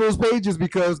follow those pages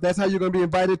because that's how you're going to be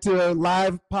invited to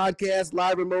live podcasts,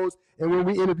 live remotes, and when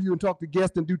we interview and talk to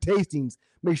guests and do tastings.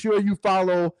 Make sure you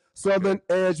follow Southern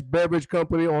Edge Beverage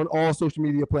Company on all social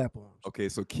media platforms. Okay,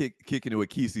 so kicking it with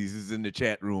Kesey's is in the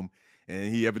chat room,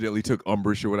 and he evidently took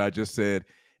umbrage to what I just said,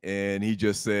 and he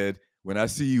just said, when I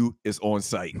see you, it's on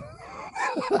site.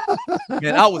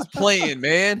 Man, I was playing,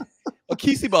 man.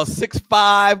 Kesey about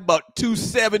 6'5", about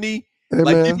 270, hey,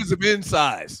 like man. he was of in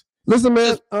size. Listen,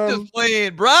 man. Just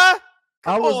playing, bruh.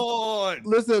 Come on.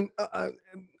 Listen,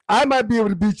 I might be able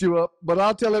to beat you up, but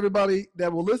I'll tell everybody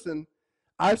that will listen.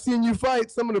 I've seen you fight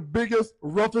some of the biggest,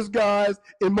 roughest guys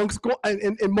in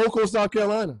Moco, South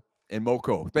Carolina. In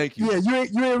Moco, thank you. Yeah,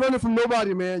 you ain't running from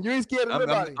nobody, man. You ain't scared of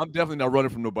nobody. I'm definitely not running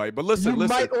from nobody. But listen, you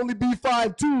might only be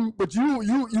 5'2", but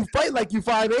you fight like you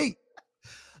 5'8".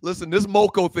 Listen, this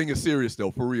Moco thing is serious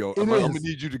though, for real. I'm gonna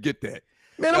need you to get that.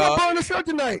 Man, I'm gonna burn the shirt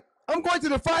tonight. I'm going to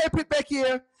the fire pit back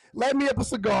here. Light me up a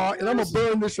cigar, and I'm gonna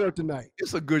burn this shirt tonight.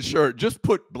 It's a good shirt. Just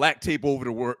put black tape over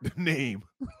the name.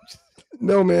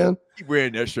 No, man. Keep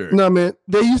wearing that shirt. No, man.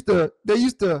 They used to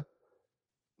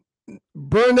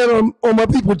burn that on my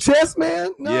people's chest,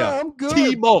 man. No, yeah. I'm good.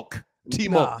 T-Monk.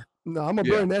 No, I'm gonna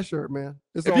burn that shirt, man.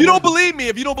 If you don't believe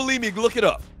me, look it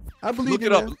up. I believe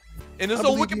it up. And it's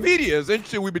on Wikipedia. It's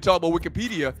interesting we've been talking about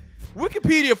Wikipedia.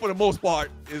 Wikipedia, for the most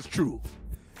part, is true.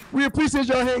 We appreciate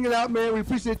y'all hanging out, man. We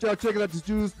appreciate y'all checking out the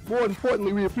Jews. More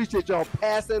importantly, we appreciate y'all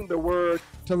passing the word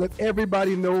to let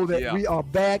everybody know that we are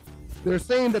back. They're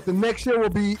saying that the next show will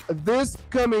be this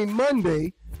coming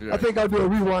Monday. Yeah. I think I'll do a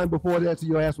rewind before that so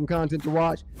you'll have some content to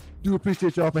watch. Do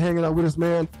appreciate y'all for hanging out with us,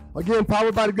 man. Again,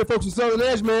 powered by the good folks at Southern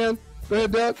Edge, man. Go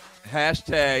ahead, Doug.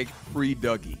 Hashtag free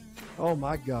Dougie. Oh,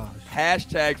 my gosh.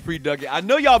 Hashtag free Dougie. I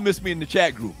know y'all miss me in the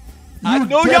chat group.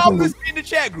 Y'all miss me in the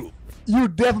chat group. You'll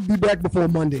definitely be back before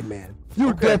Monday, man.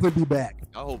 You'll definitely be back.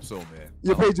 I hope so, man.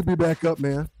 Your page will be back up,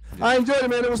 man. Yeah. I enjoyed it,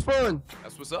 man. It was fun.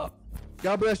 That's what's up.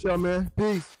 God bless y'all, man.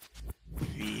 Peace.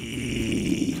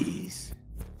 Peace.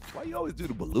 Why you always do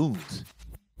the balloons?